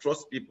yourself to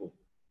trust people.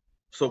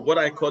 So what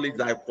I call it,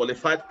 I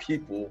qualified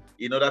people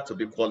in order to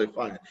be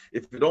qualified.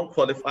 If you don't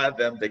qualify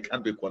them, they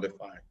can't be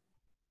qualified.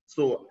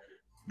 So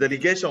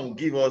delegation will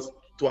give us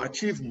to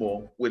achieve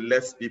more with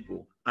less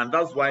people. And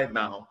that's why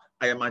now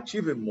I am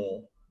achieving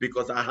more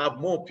because I have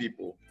more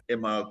people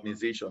in my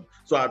organization.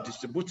 So I've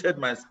distributed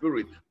my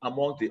spirit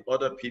among the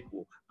other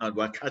people and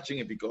we're catching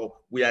it because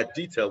we are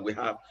detailed.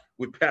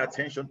 We pay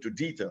attention to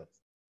details.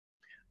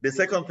 The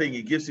second thing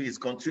it gives you is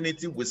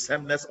continuity with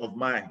sameness of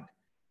mind.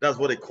 That's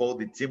what they call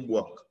the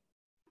teamwork.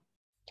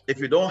 If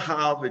you don't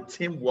have a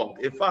teamwork,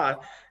 in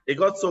fact, it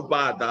got so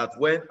bad that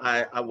when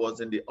I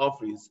was in the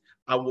office,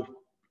 I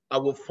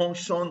will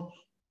function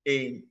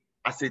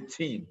as a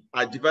team.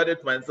 I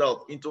divided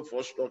myself into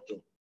 4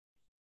 structures.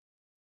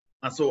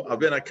 And so I'll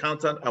be an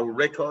accountant, I will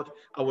record.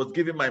 I was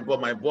giving my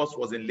boss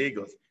was in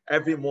Lagos.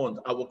 Every month,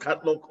 I will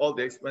catalog all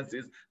the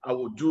expenses. I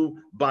will do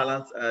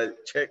balance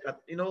check,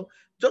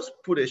 just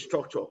put a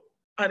structure.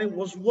 And it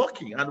was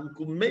working and we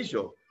could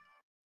measure.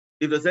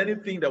 If there's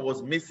anything that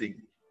was missing,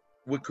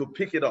 we could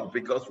pick it up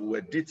because we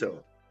were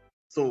detailed.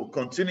 So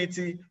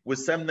continuity with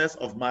sameness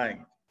of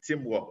mind,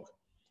 teamwork.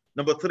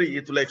 Number 3,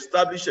 it will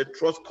establish a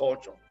trust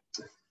culture.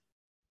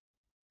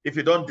 If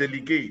you don't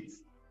delegate,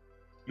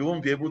 you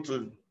won't be able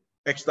to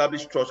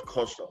establish trust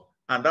culture.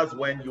 And that's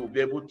when you'll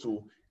be able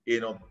to,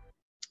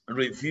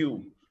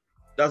 review.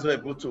 That's when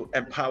you're able to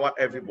empower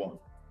everyone.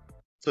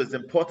 So it's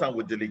important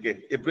we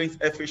delegate. It brings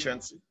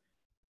efficiency.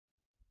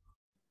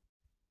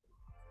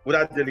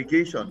 Without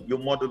delegation, you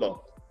model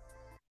up.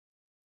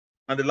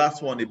 And the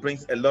last one, it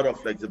brings a lot of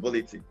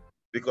flexibility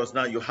because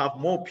now you have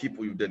more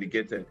people you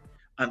delegated.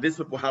 And these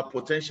people have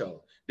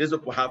potential. These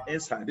people have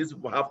insight. These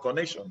people have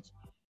connections.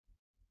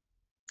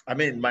 I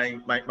mean,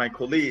 my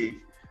colleague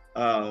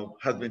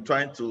has been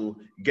trying to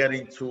get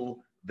into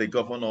the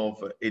governor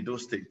of Edo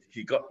State.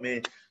 He got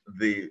me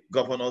the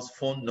governor's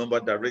phone number,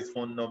 direct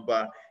phone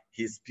number,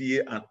 his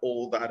PA and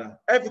all that, and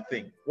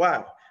everything.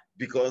 Why?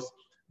 Because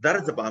that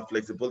is about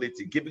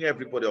flexibility, giving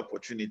everybody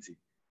opportunity,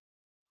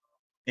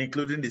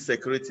 including the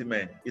security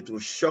men. It will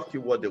shock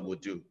you what they will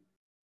do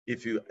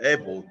if you're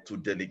able to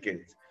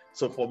delegate.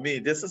 So for me,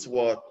 this is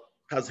what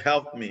has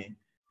helped me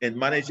in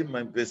managing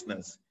my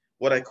business,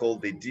 what I call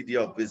the D.D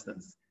of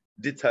Business,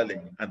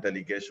 detailing and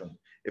delegation.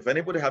 If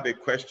anybody have a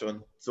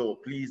question, so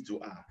please do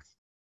ask.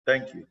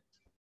 Thank you.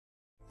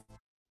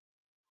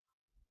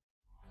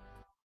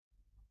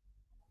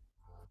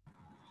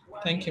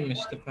 Thank you,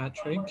 Mr.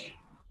 Patrick.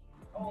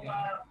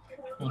 Yeah.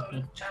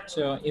 Okay.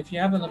 So if you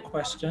have any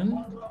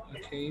question,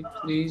 okay,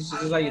 please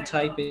either you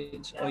type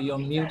it or you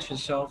unmute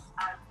yourself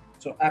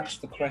to ask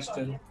the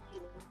question.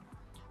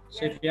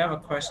 So if you have a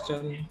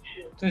question,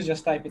 please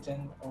just type it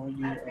in or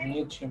you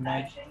unmute your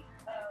mic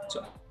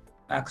to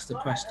ask the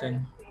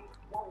question.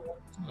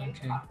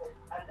 Okay.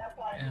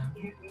 Yeah.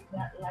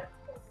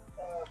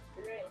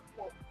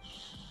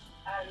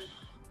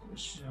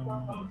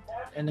 So,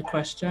 any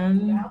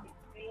question?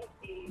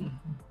 Mhm.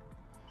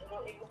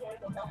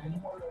 Okay.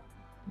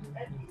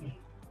 Mhm.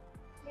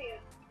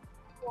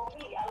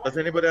 Does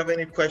anybody have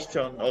any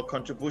question or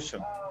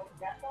contribution?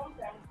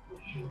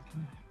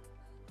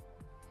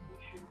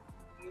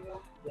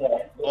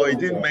 Oh, it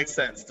didn't make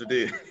sense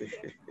today.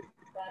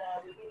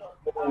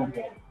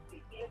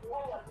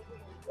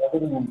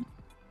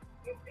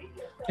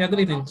 Yeah, good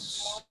evening.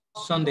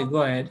 Sunday,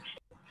 go ahead.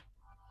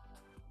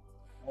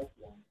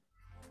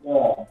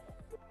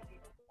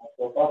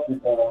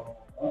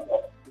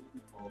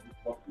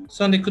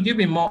 Sunday, could you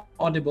be more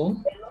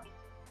audible?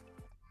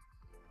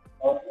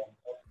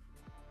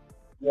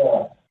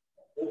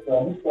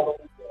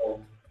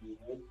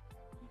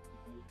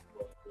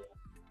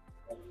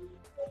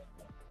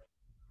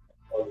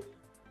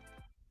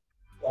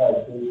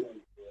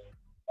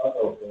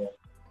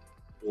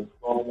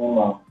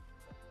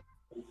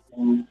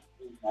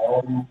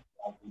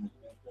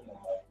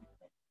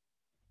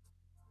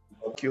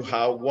 You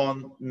have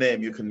one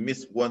name, you can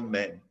miss one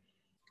name,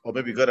 or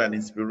maybe you got an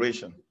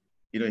inspiration.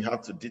 You know, you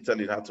have to detail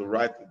it, you have to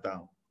write it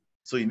down.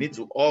 So you need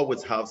to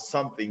always have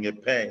something, a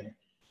pen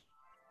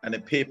and a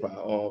paper,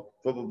 or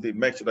probably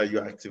make sure that you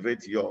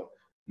activate your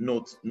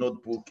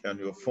notebook and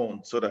your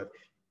phone so that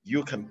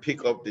you can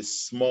pick up the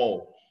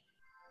small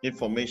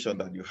information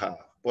that you have.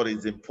 But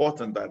it's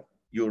important that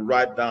you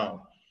write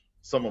down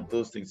some of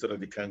those things so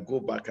that you can go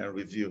back and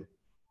review.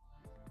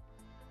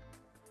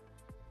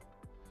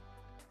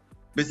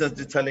 Business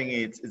detailing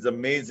is an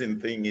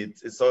amazing thing.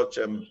 It's such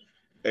a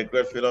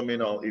great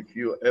phenomenon. If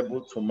you're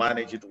able to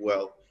manage it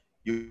well,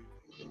 you.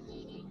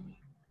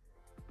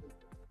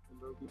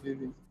 Hello, good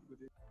evening.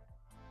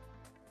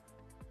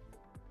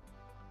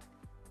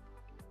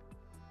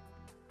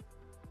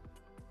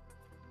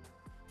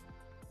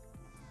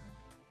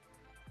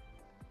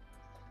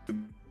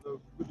 Hello,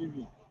 good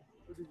evening.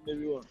 Good evening,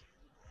 everyone.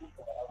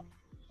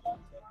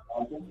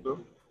 Hello.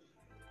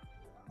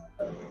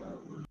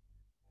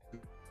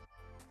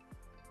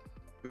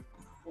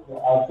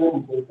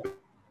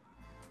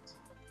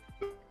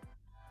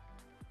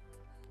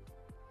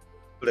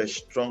 A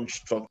strong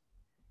structure.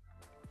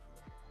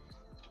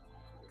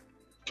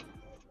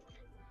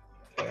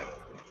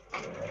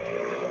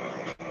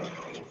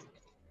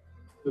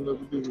 Hello,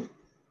 good evening.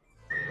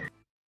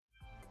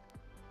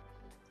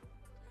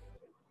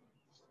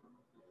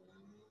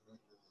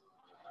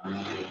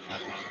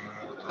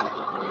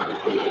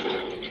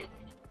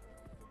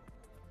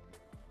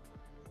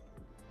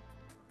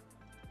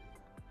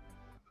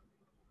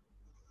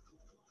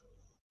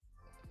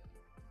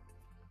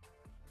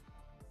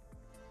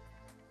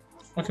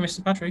 Okay,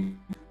 Mr. Patrick.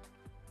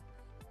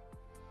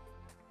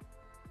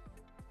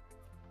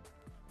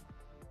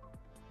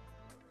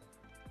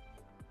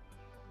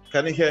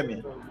 Can you hear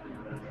me?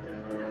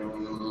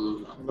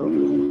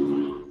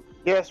 Hello.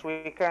 Yes,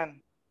 we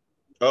can.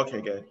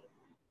 Okay, good.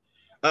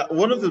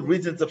 One of the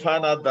reasons to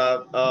find out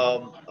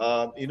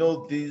that you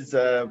know, these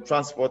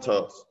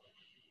transporters,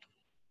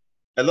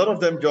 a lot of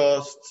them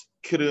just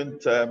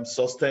couldn't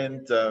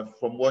sustain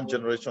from one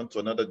generation to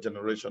another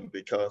generation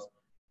because.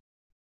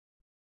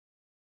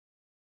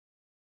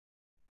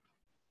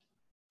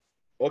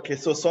 Okay,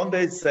 so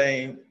Sunday is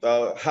saying,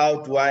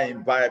 how do I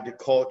imbibe the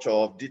culture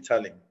of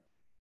detailing?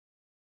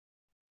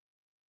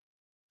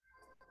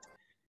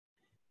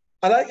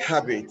 I like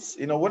habits.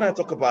 You know, when I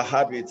talk about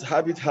habits,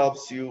 habit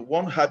helps you.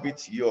 One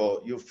habit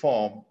you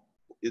form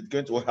is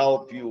going to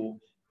help you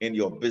in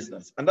your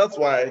business. And that's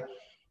why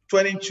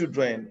training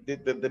children,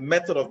 the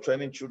method of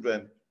training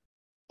children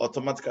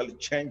automatically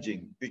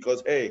changing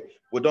because, hey,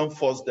 we don't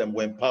force them,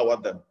 we empower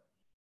them.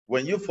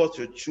 When you force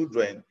your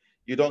children,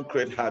 you don't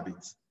create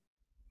habits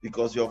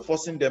because you're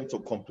forcing them to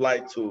comply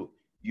to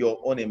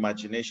your own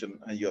imagination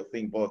and your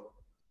thing. But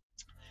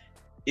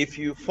if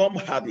you form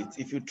habits,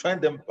 if you train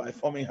them by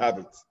forming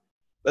habits,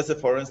 let's say,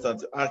 for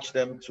instance, ask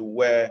them to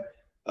wear,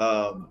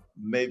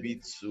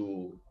 maybe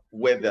to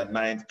wear their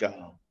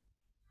nightgown.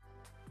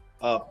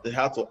 They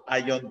have to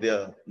iron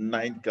their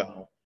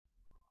nightgown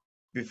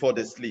before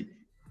they sleep.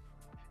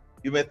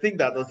 You may think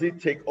that does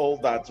it take all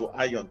that to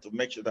iron to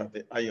make sure that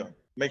they iron,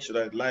 make sure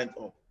that it lines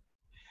up.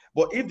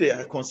 But if they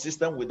are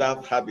consistent with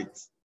that habit,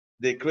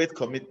 they create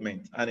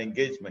commitment and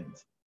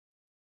engagement,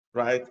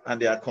 right?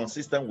 And they are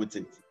consistent with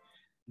it.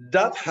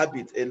 That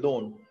habit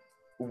alone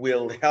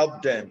will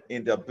help them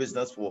in their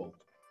business world.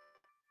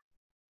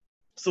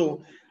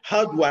 So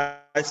how do I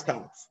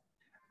start?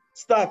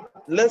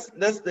 Let's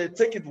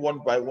take it one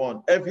by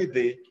one. Every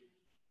day,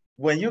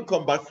 when you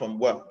come back from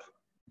work,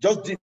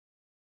 just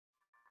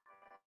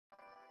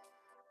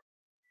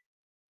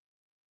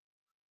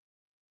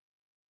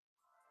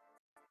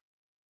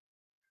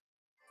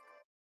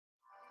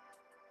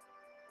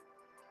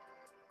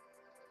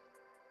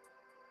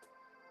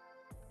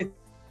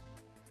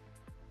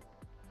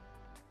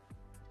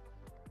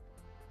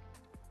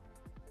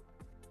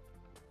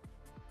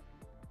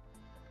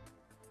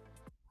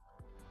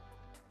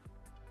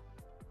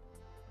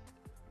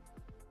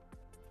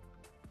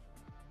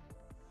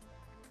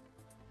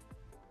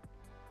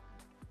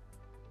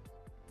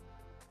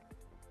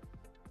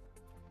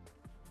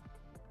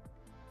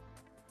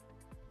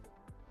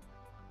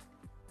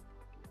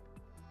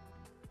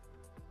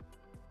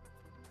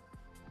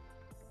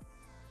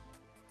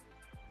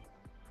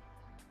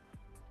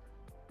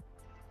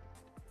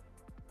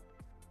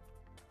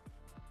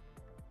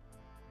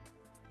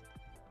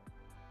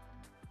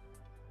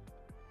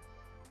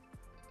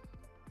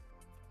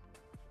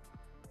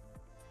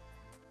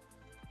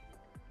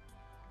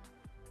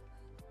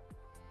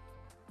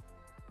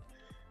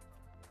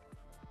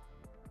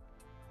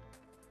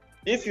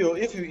if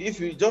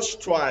you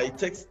just try, it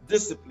takes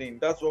discipline.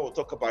 That's what we'll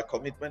talk about,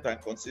 commitment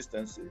and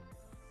consistency.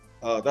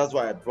 That's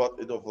why I brought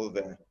it over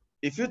there.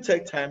 If you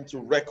take time to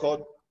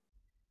record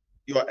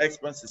your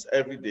expenses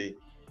every day,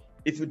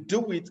 if you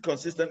do it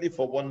consistently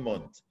for 1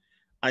 month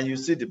and you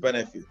see the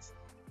benefits,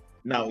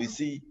 now you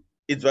see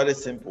it's very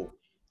simple.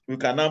 We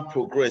can now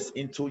progress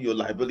into your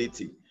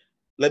liability.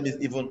 Let me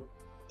even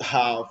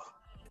have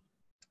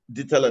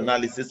detailed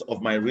analysis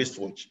of my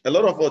wristwatch. A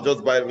lot of us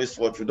just buy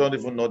wristwatch, we don't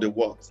even know the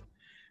worth.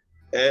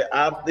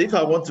 If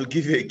I want to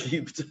give you a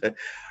gift,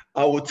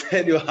 I will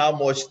tell you how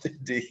much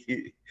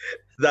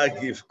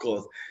that gift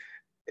cost.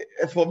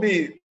 For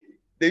me,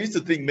 they used to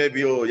think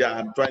maybe, oh yeah,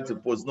 I'm trying to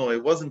pose. No,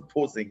 it wasn't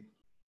posing.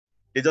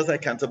 It's just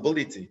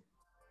accountability,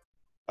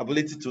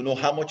 ability to know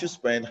how much you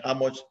spend, how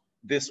much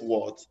this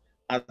worth,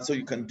 and so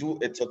you can do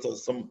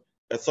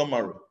a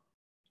summary.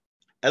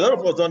 A lot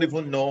of us don't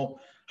even know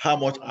how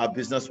much our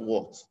business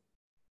worth.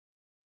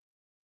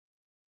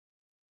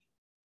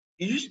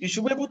 You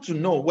should be able to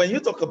know. When you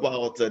talk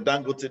about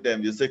Dangote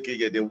them, you say, okay,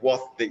 yeah, they're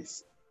worth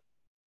this.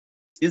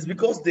 It's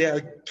because they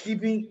are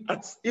giving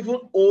even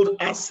old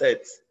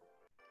assets.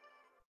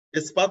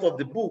 It's part of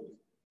the book.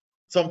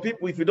 Some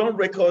people, if you don't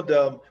record,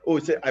 you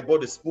say, I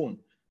bought a spoon,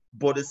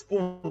 but the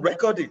spoon,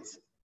 record it.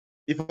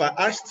 If I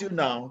asked you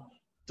now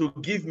to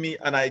give me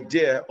an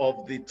idea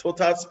of the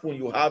total spoon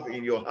you have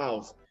in your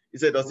house, he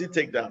said, does it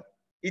take that?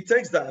 It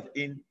takes that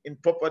in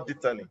proper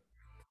detailing.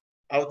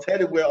 I'll tell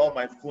you where all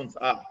my spoons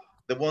are,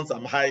 the ones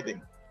I'm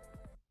hiding.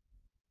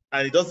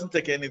 And it doesn't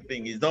take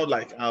anything. It's not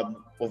like I'm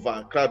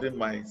overcrowding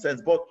my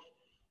sense, but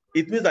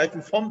it means that if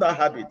you form that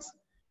habit,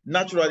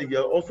 naturally,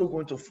 you're also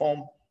going to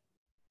form,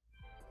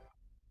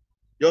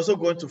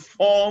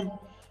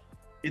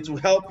 it will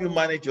help you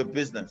manage your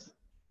business.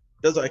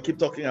 That's why I keep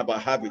talking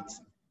about habits,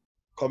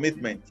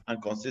 commitment,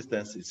 and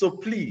consistency. So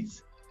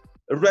please,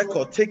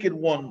 record, take it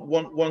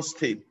one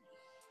step.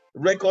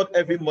 Record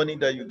every money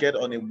that you get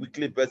on a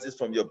weekly basis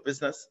from your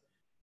business.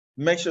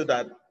 Make sure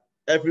that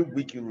every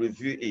week you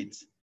review it.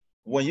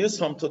 When you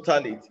sum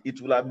total it,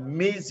 it will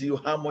amaze you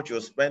how much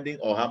you're spending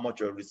or how much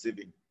you're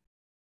receiving.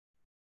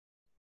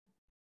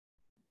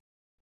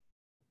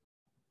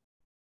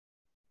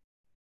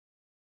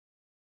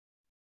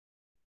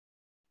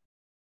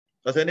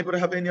 Does anybody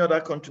have any other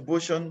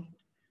contribution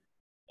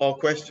or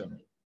question?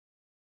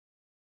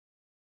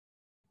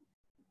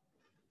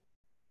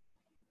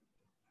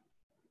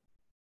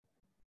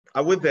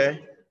 Are we there?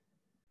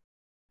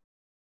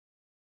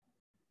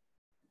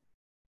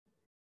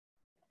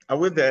 Are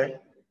we there?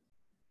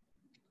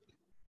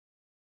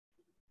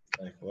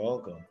 Like, we're all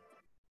gone.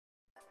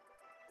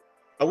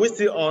 Are we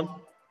still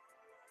on?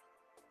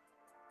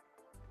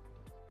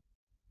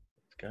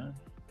 Okay.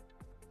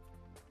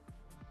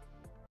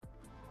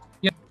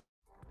 Yeah.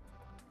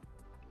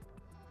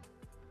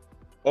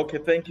 Okay,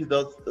 thank you.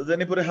 Does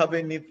anybody have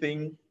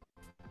anything?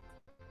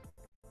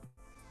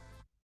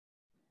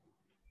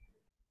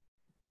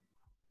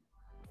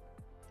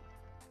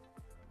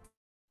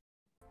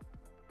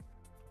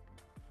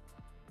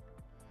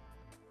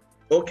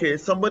 Okay,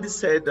 somebody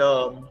said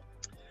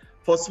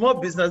for small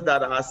business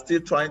that are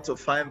still trying to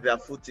find their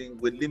footing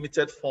with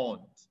limited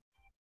funds,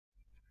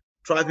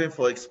 striving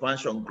for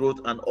expansion, growth,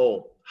 and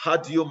all, how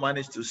do you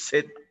manage to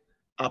set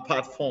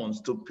apart funds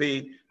to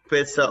pay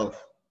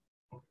self?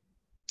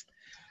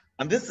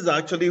 And this is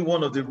actually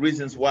one of the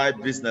reasons why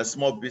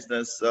small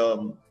business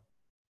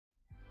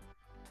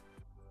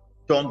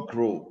don't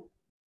grow.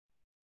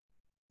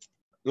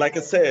 Like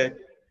I said,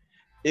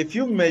 if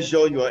you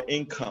measure your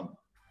income,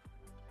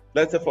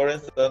 let's say for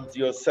instance,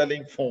 you're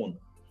selling phone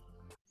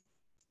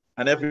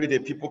and every day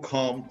people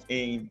come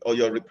in or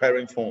you're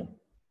repairing phone.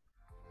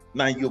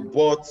 Now you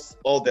bought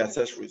all the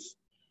accessories.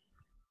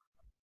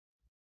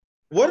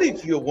 What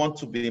if you want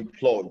to be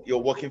employed?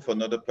 You're working for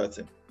another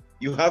person.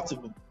 You have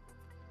to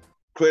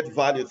create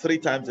value, 3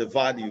 times the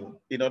value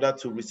in order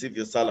to receive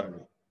your salary.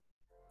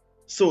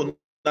 So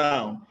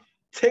now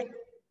take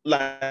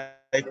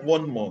like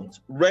 1 month,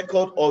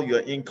 record all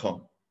your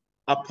income,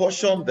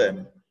 apportion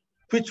them,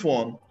 which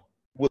one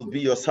will be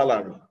your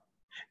salary.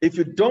 If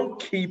you don't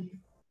keep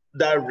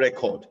that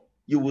record,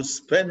 you will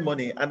spend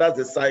money, and that's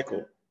a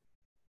cycle.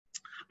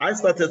 I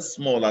started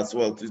small as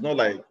well. It's not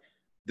like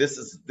this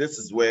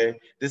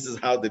is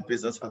how the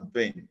business has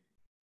been.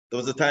 There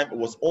was a time it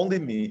was only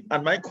me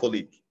and my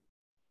colleague.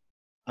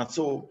 And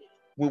so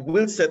we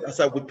will set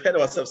aside, we pay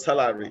ourselves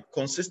salary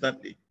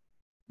consistently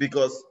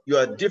because you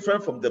are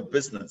different from the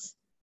business.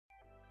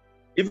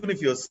 Even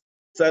if you're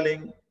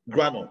selling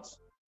granules,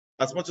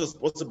 as much as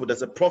possible,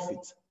 there's a profit.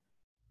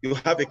 You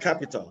have a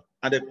capital,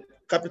 and the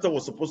capital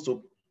was supposed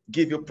to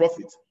give you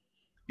profit.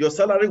 Your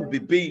salary will be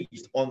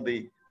based on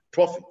the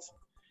profit.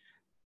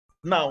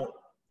 Now,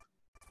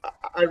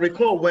 I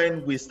recall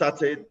when we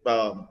started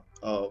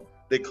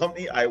the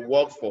company I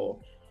worked for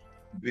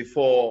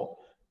before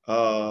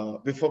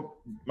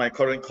my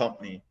current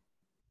company.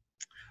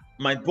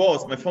 My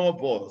former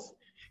boss,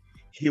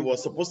 he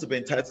was supposed to be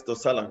entitled to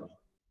salary,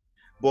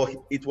 but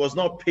it was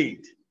not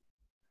paid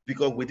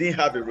because we didn't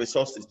have the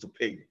resources to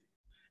pay.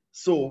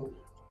 So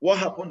What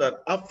happened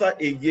that after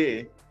a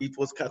year, it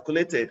was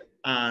calculated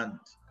and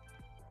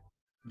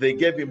they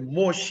gave him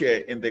more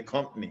share in the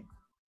company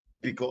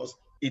because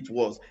it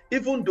was,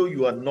 even though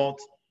you are not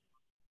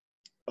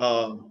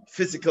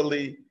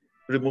physically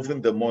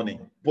removing the money,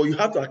 but you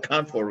have to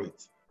account for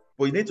it.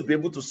 But you need to be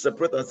able to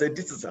separate and say,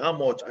 this is how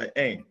much I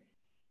earn.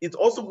 It's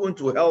also going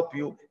to help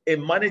you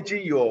in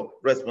managing your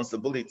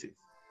responsibilities.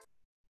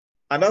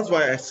 And that's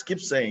why I keep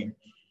saying,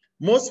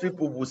 most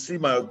people will see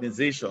my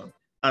organization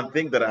and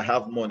think that I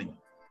have money.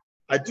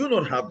 I do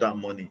not have that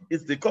money.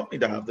 It's the company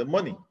that have the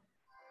money.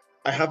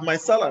 I have my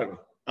salary.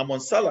 I'm on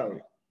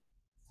salary.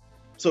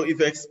 So if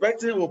you're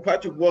expecting, well,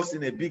 Patrick works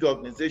in a big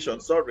organization,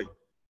 sorry,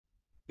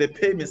 they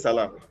pay me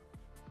salary.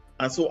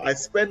 And so I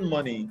spend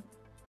money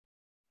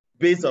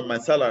based on my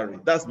salary.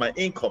 That's my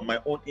income, my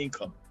own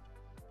income,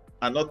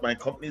 and not my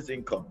company's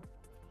income.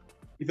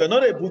 If you're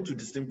not able to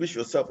distinguish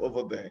yourself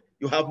over there,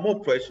 you have more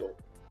pressure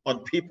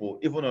on people,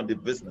 even on the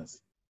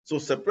business. So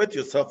separate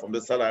yourself from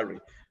the salary,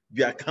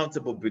 be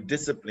accountable, be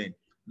disciplined.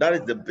 That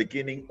is the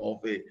beginning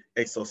of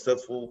a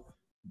successful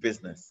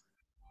business.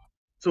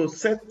 So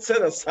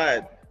set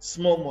aside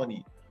small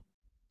money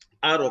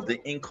out of the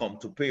income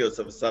to pay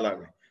yourself a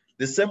salary.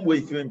 The same way,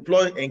 if you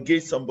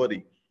engage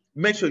somebody,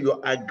 make sure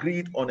you're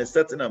agreed on a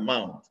certain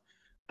amount,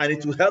 and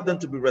it will help them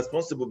to be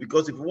responsible,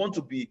 because if you want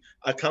to be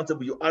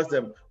accountable, you ask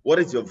them, what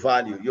is your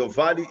value? Your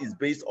value is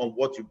based on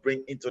what you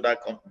bring into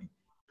that company.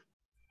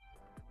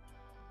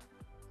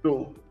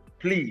 So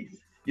please,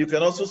 you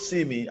can also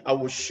see me. I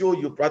will show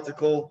you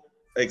practical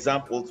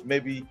examples.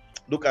 Maybe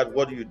look at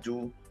what you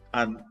do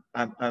and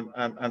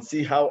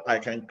see how I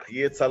can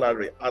create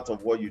salary out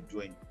of what you're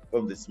doing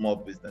from the small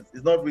business.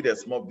 It's not really a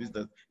small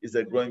business, it's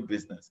a growing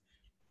business.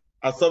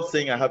 I stop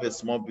saying I have a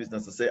small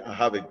business and say I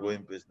have a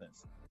growing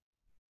business.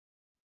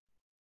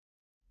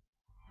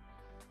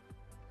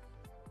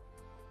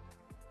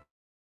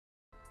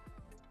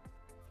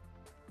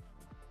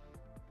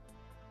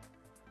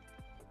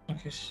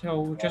 Okay, so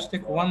we'll just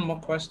take one more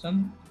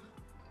question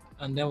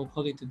and then we'll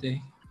call it a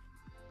day.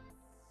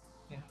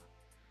 Yeah.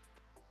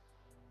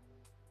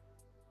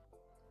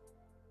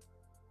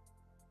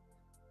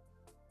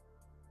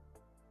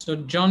 So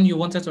John, you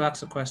wanted to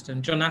ask a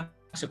question. John,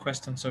 ask a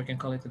question so we can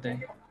call it a day.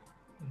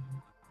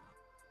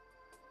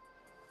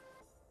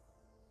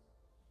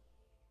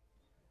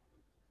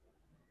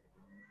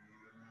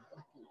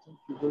 Okay, thank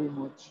you very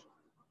much.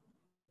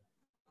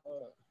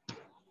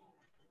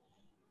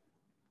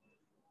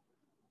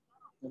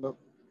 Hello.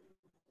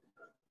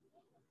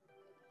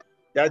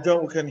 Yeah,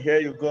 John, we can hear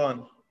you. Go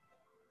on.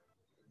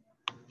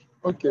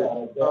 Okay.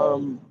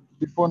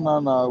 Before now,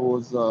 I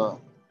was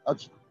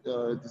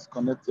actually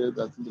disconnected.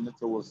 I think the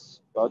network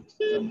was bad.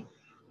 And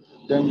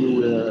then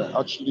you were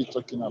actually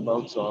talking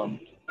about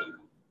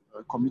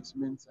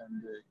commitment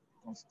and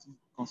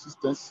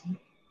consistency,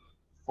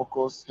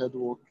 focus, hard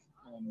work,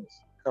 and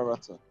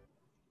character.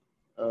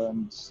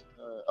 And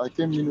I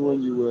came in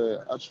when you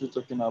were actually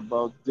talking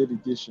about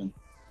delegation.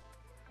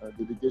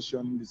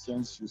 Delegation in the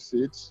sense you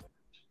said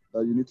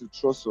that you need to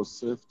trust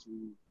yourself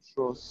to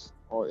trust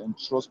or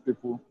entrust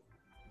people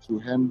to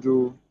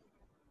handle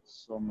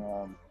some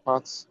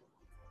parts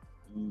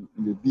in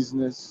the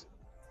business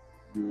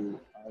you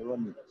are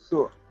running.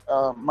 So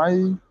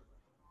my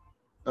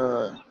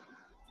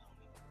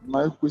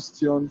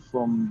question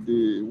from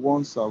the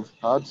ones I've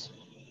had,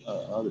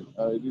 I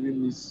really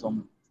missed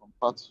some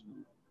parts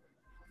you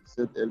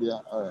said earlier.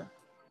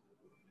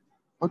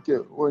 Okay,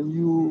 when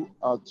you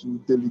are to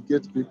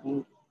delegate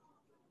people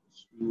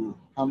to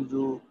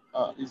handle,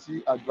 is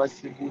it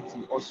advisable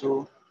to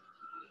also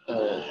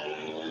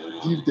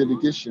give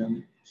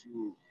delegation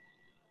to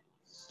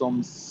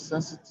some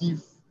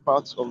sensitive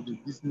parts of the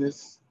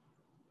business?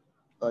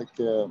 Like,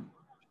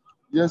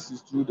 yes,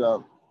 it's true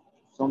that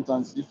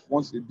sometimes if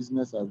once a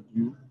business has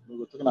grew,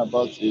 we're talking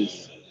about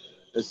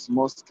a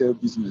small scale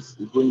business,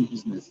 a growing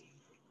business.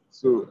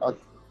 So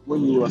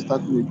when you are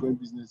starting a growing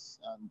business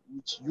and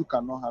which you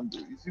cannot handle,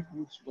 is it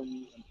good when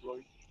you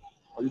employ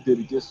or you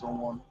delegate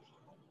someone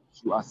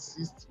to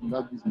assist in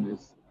that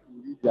business?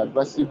 It is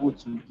advisable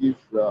to give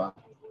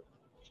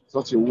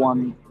such a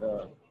one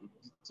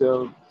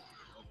detail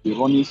the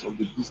runnings of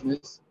the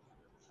business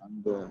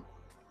and to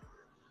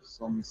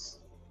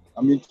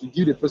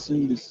give the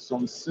person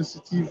some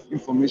sensitive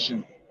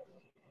information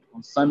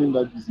concerning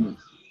that business.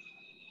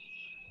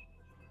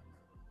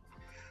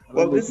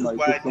 Well, this is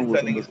why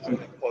detailing is very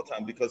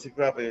important, because if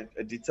you have a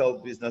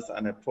detailed business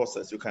and a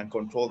process, you can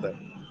control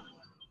them.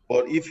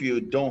 But if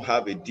you don't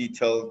have a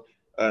detailed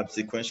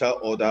sequential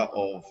order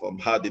of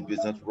how the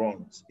business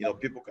runs,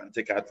 people can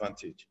take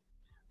advantage.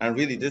 And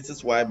really, this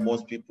is why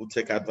most people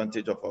take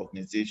advantage of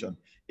organization.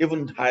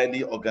 Even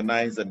highly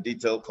organized and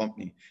detailed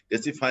company, they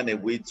still find a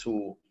way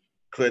to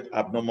create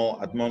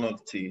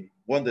abnormality.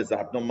 When there's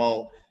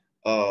abnormal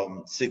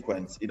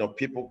sequence,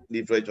 people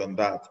leverage on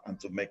that and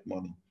to make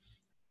money.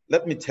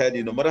 Let me tell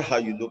you, no matter how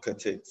you look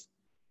at it,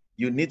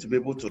 you need to be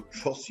able to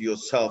trust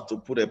yourself to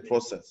put a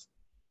process.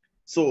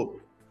 So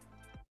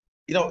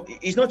you know,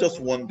 it's not just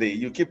one day.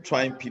 You keep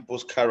trying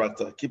people's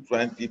character, keep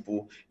trying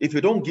people. If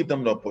you don't give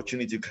them the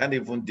opportunity, you can't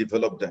even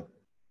develop them.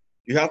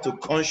 You have to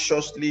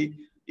consciously,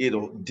 you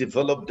know,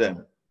 develop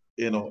them,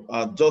 you know,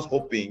 just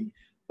hoping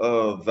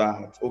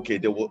that, okay,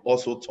 they will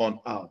also turn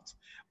out.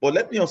 But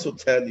let me also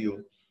tell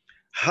you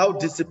how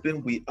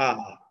disciplined we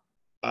are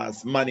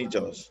as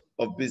managers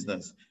of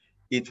business.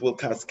 It will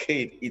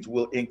cascade, it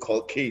will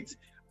inculcate,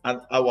 and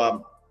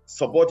our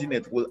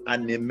subordinate will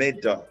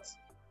animate that.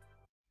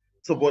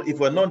 So, but if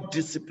we're not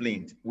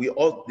disciplined, they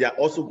are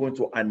also going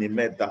to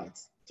animate that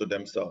to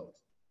themselves.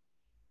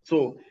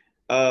 So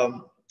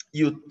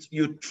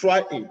you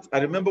try it. I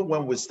remember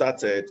when we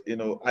started, you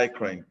know,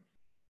 iCrane,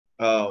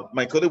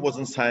 my colleague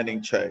wasn't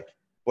signing check,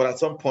 but at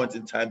some point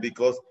in time,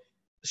 because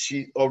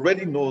she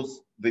already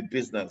knows the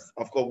business,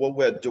 of course, what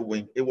we're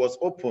doing, it was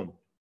open.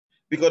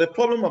 Because the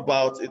problem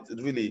about it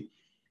really,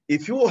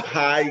 if you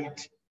hide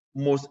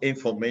most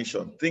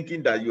information,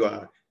 thinking that you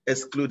are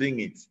excluding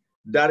it,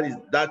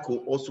 that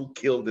could also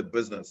kill the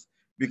business,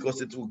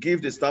 because it will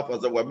give the staff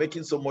as that we're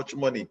making so much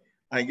money,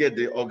 and yet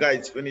the guy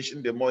is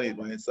finishing the money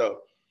by himself.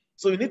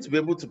 So you need to be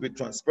able to be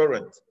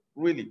transparent,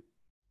 really.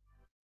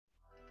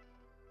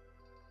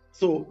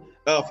 So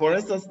for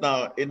instance,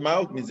 now in my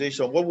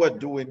organization, what we're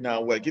doing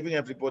now, we're giving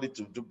everybody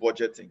to do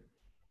budgeting.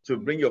 So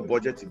bring your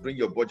budget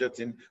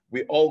in.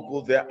 We all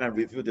go there and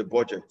review the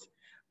budget,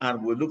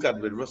 and we look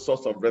at the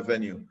source of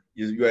revenue,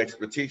 your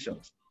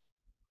expectations.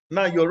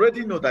 Now you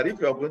already know that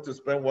if you are going to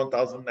spend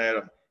 1,000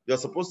 naira, you're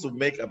supposed to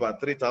make about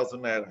 3,000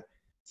 naira,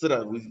 so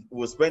that we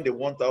will spend the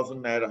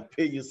 1,000 naira,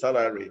 pay you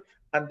salary,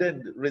 and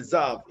then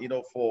reserve, you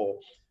know, for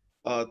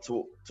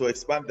to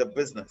expand the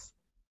business.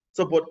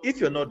 So, but if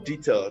you're not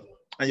detailed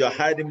and you're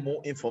hiding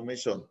more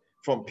information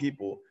from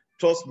people,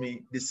 trust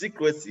me, the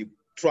secrecy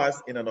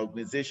trust in an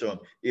organization,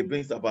 it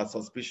brings about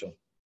suspicion.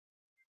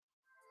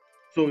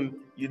 So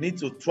you need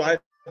to try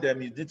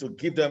them, you need to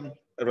give them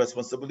a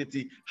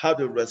responsibility, how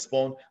they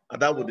respond,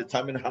 and that will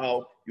determine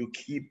how you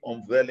keep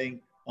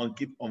unveiling and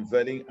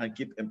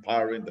keep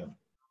empowering them.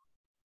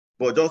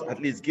 But just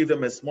at least give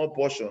them a small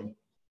portion,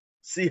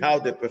 see how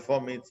they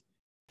perform it,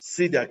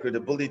 see their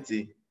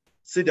credibility,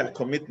 see their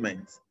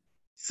commitment,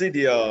 see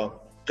their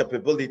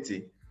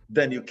capability,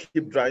 then you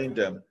keep driving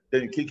them,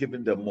 then you keep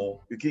giving them more,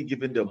 you keep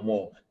giving them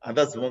more. And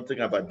that's one thing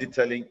about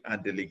detailing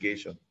and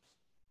delegation.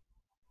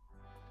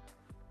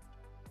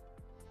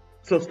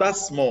 So start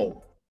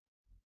small.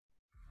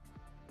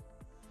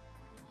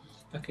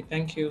 Okay,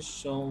 thank you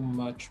so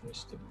much,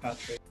 Mr.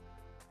 Patrick.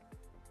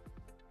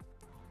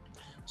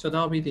 So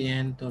that'll be the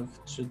end of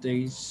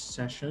today's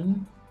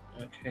session.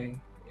 Okay,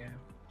 yeah,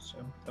 so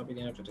that'll be the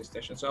end of today's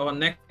session. So our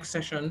next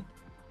session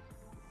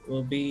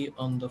will be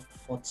on the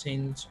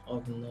 14th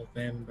of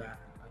November.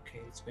 Okay,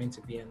 it's going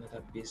to be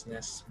another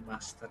business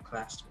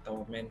masterclass with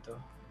our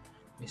mentor,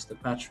 Mr.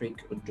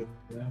 Patrick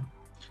Uduma.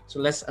 So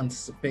let's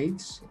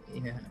anticipate,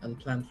 yeah, and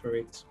plan for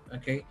it.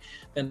 Okay,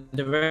 then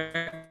the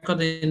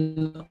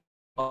recording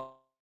of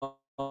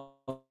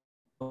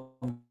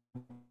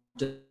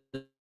the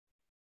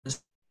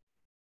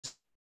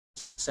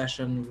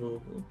session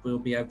will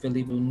be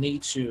available.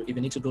 If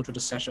you need to go through the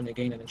session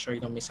again and ensure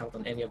you don't miss out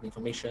on any of the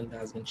information that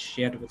has been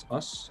shared with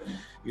us,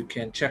 you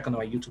can check on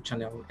our YouTube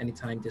channel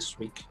anytime this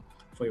week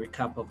for a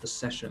recap of the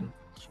session.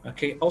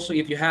 Okay, also,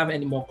 if you have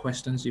any more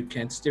questions, you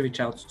can still reach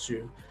out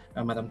to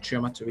Madam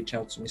Chioma to reach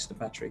out to Mr.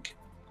 Patrick.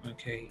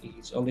 Okay,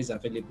 he's always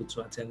available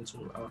to attend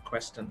to our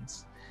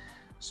questions.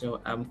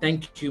 So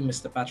thank you,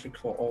 Mr. Patrick,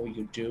 for all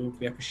you do.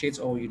 We appreciate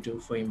all you do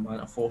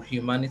for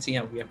humanity,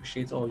 and we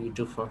appreciate all you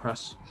do for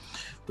us.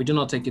 We do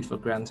not take it for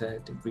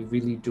granted. We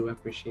really do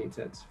appreciate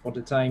it for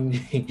the time,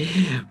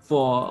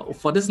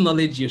 for this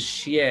knowledge you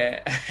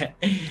share.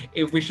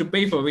 If we should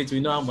pay for it,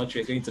 we know how much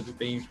we're going to be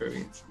paying for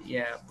it.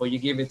 Yeah, but you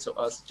give it to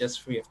us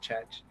just free of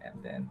charge. And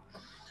then,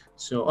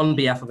 so on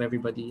behalf of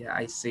everybody,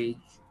 I say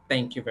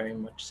thank you very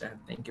much, sir.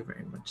 Thank you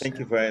very much. Thank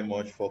you very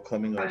much for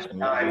coming on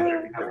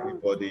live,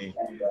 everybody.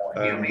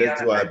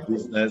 Let's do our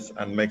business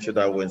and make sure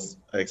that we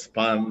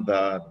expand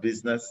the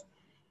business.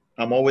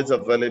 I'm always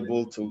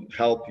available to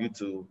help you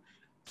to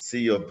see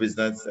your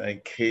business in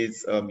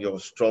case you're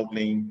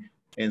struggling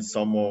in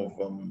some of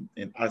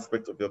in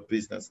aspect of your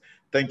business.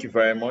 Thank you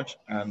very much,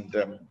 and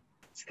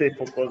stay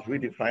focused,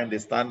 redefine the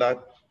standard,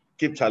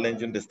 keep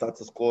challenging the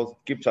status quo,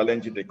 keep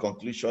challenging the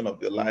conclusion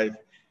of your life,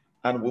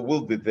 and we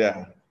will be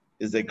there.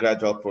 It's a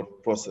gradual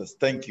process.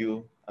 Thank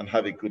you, and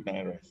have a good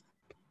night rest.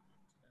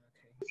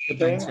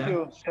 Okay.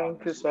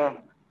 Thank you, sir.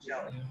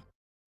 Yeah.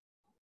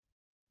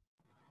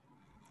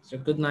 So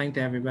good night,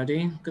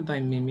 everybody. Good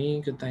night,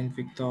 Mimi. Good night,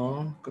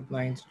 Victor. Good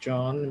night,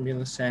 John,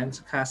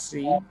 Millicent,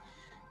 Cassie,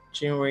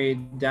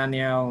 Chinwe,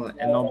 Daniel,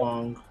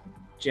 Enobong,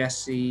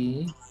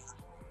 Jesse.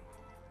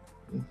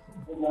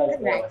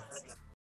 Good night.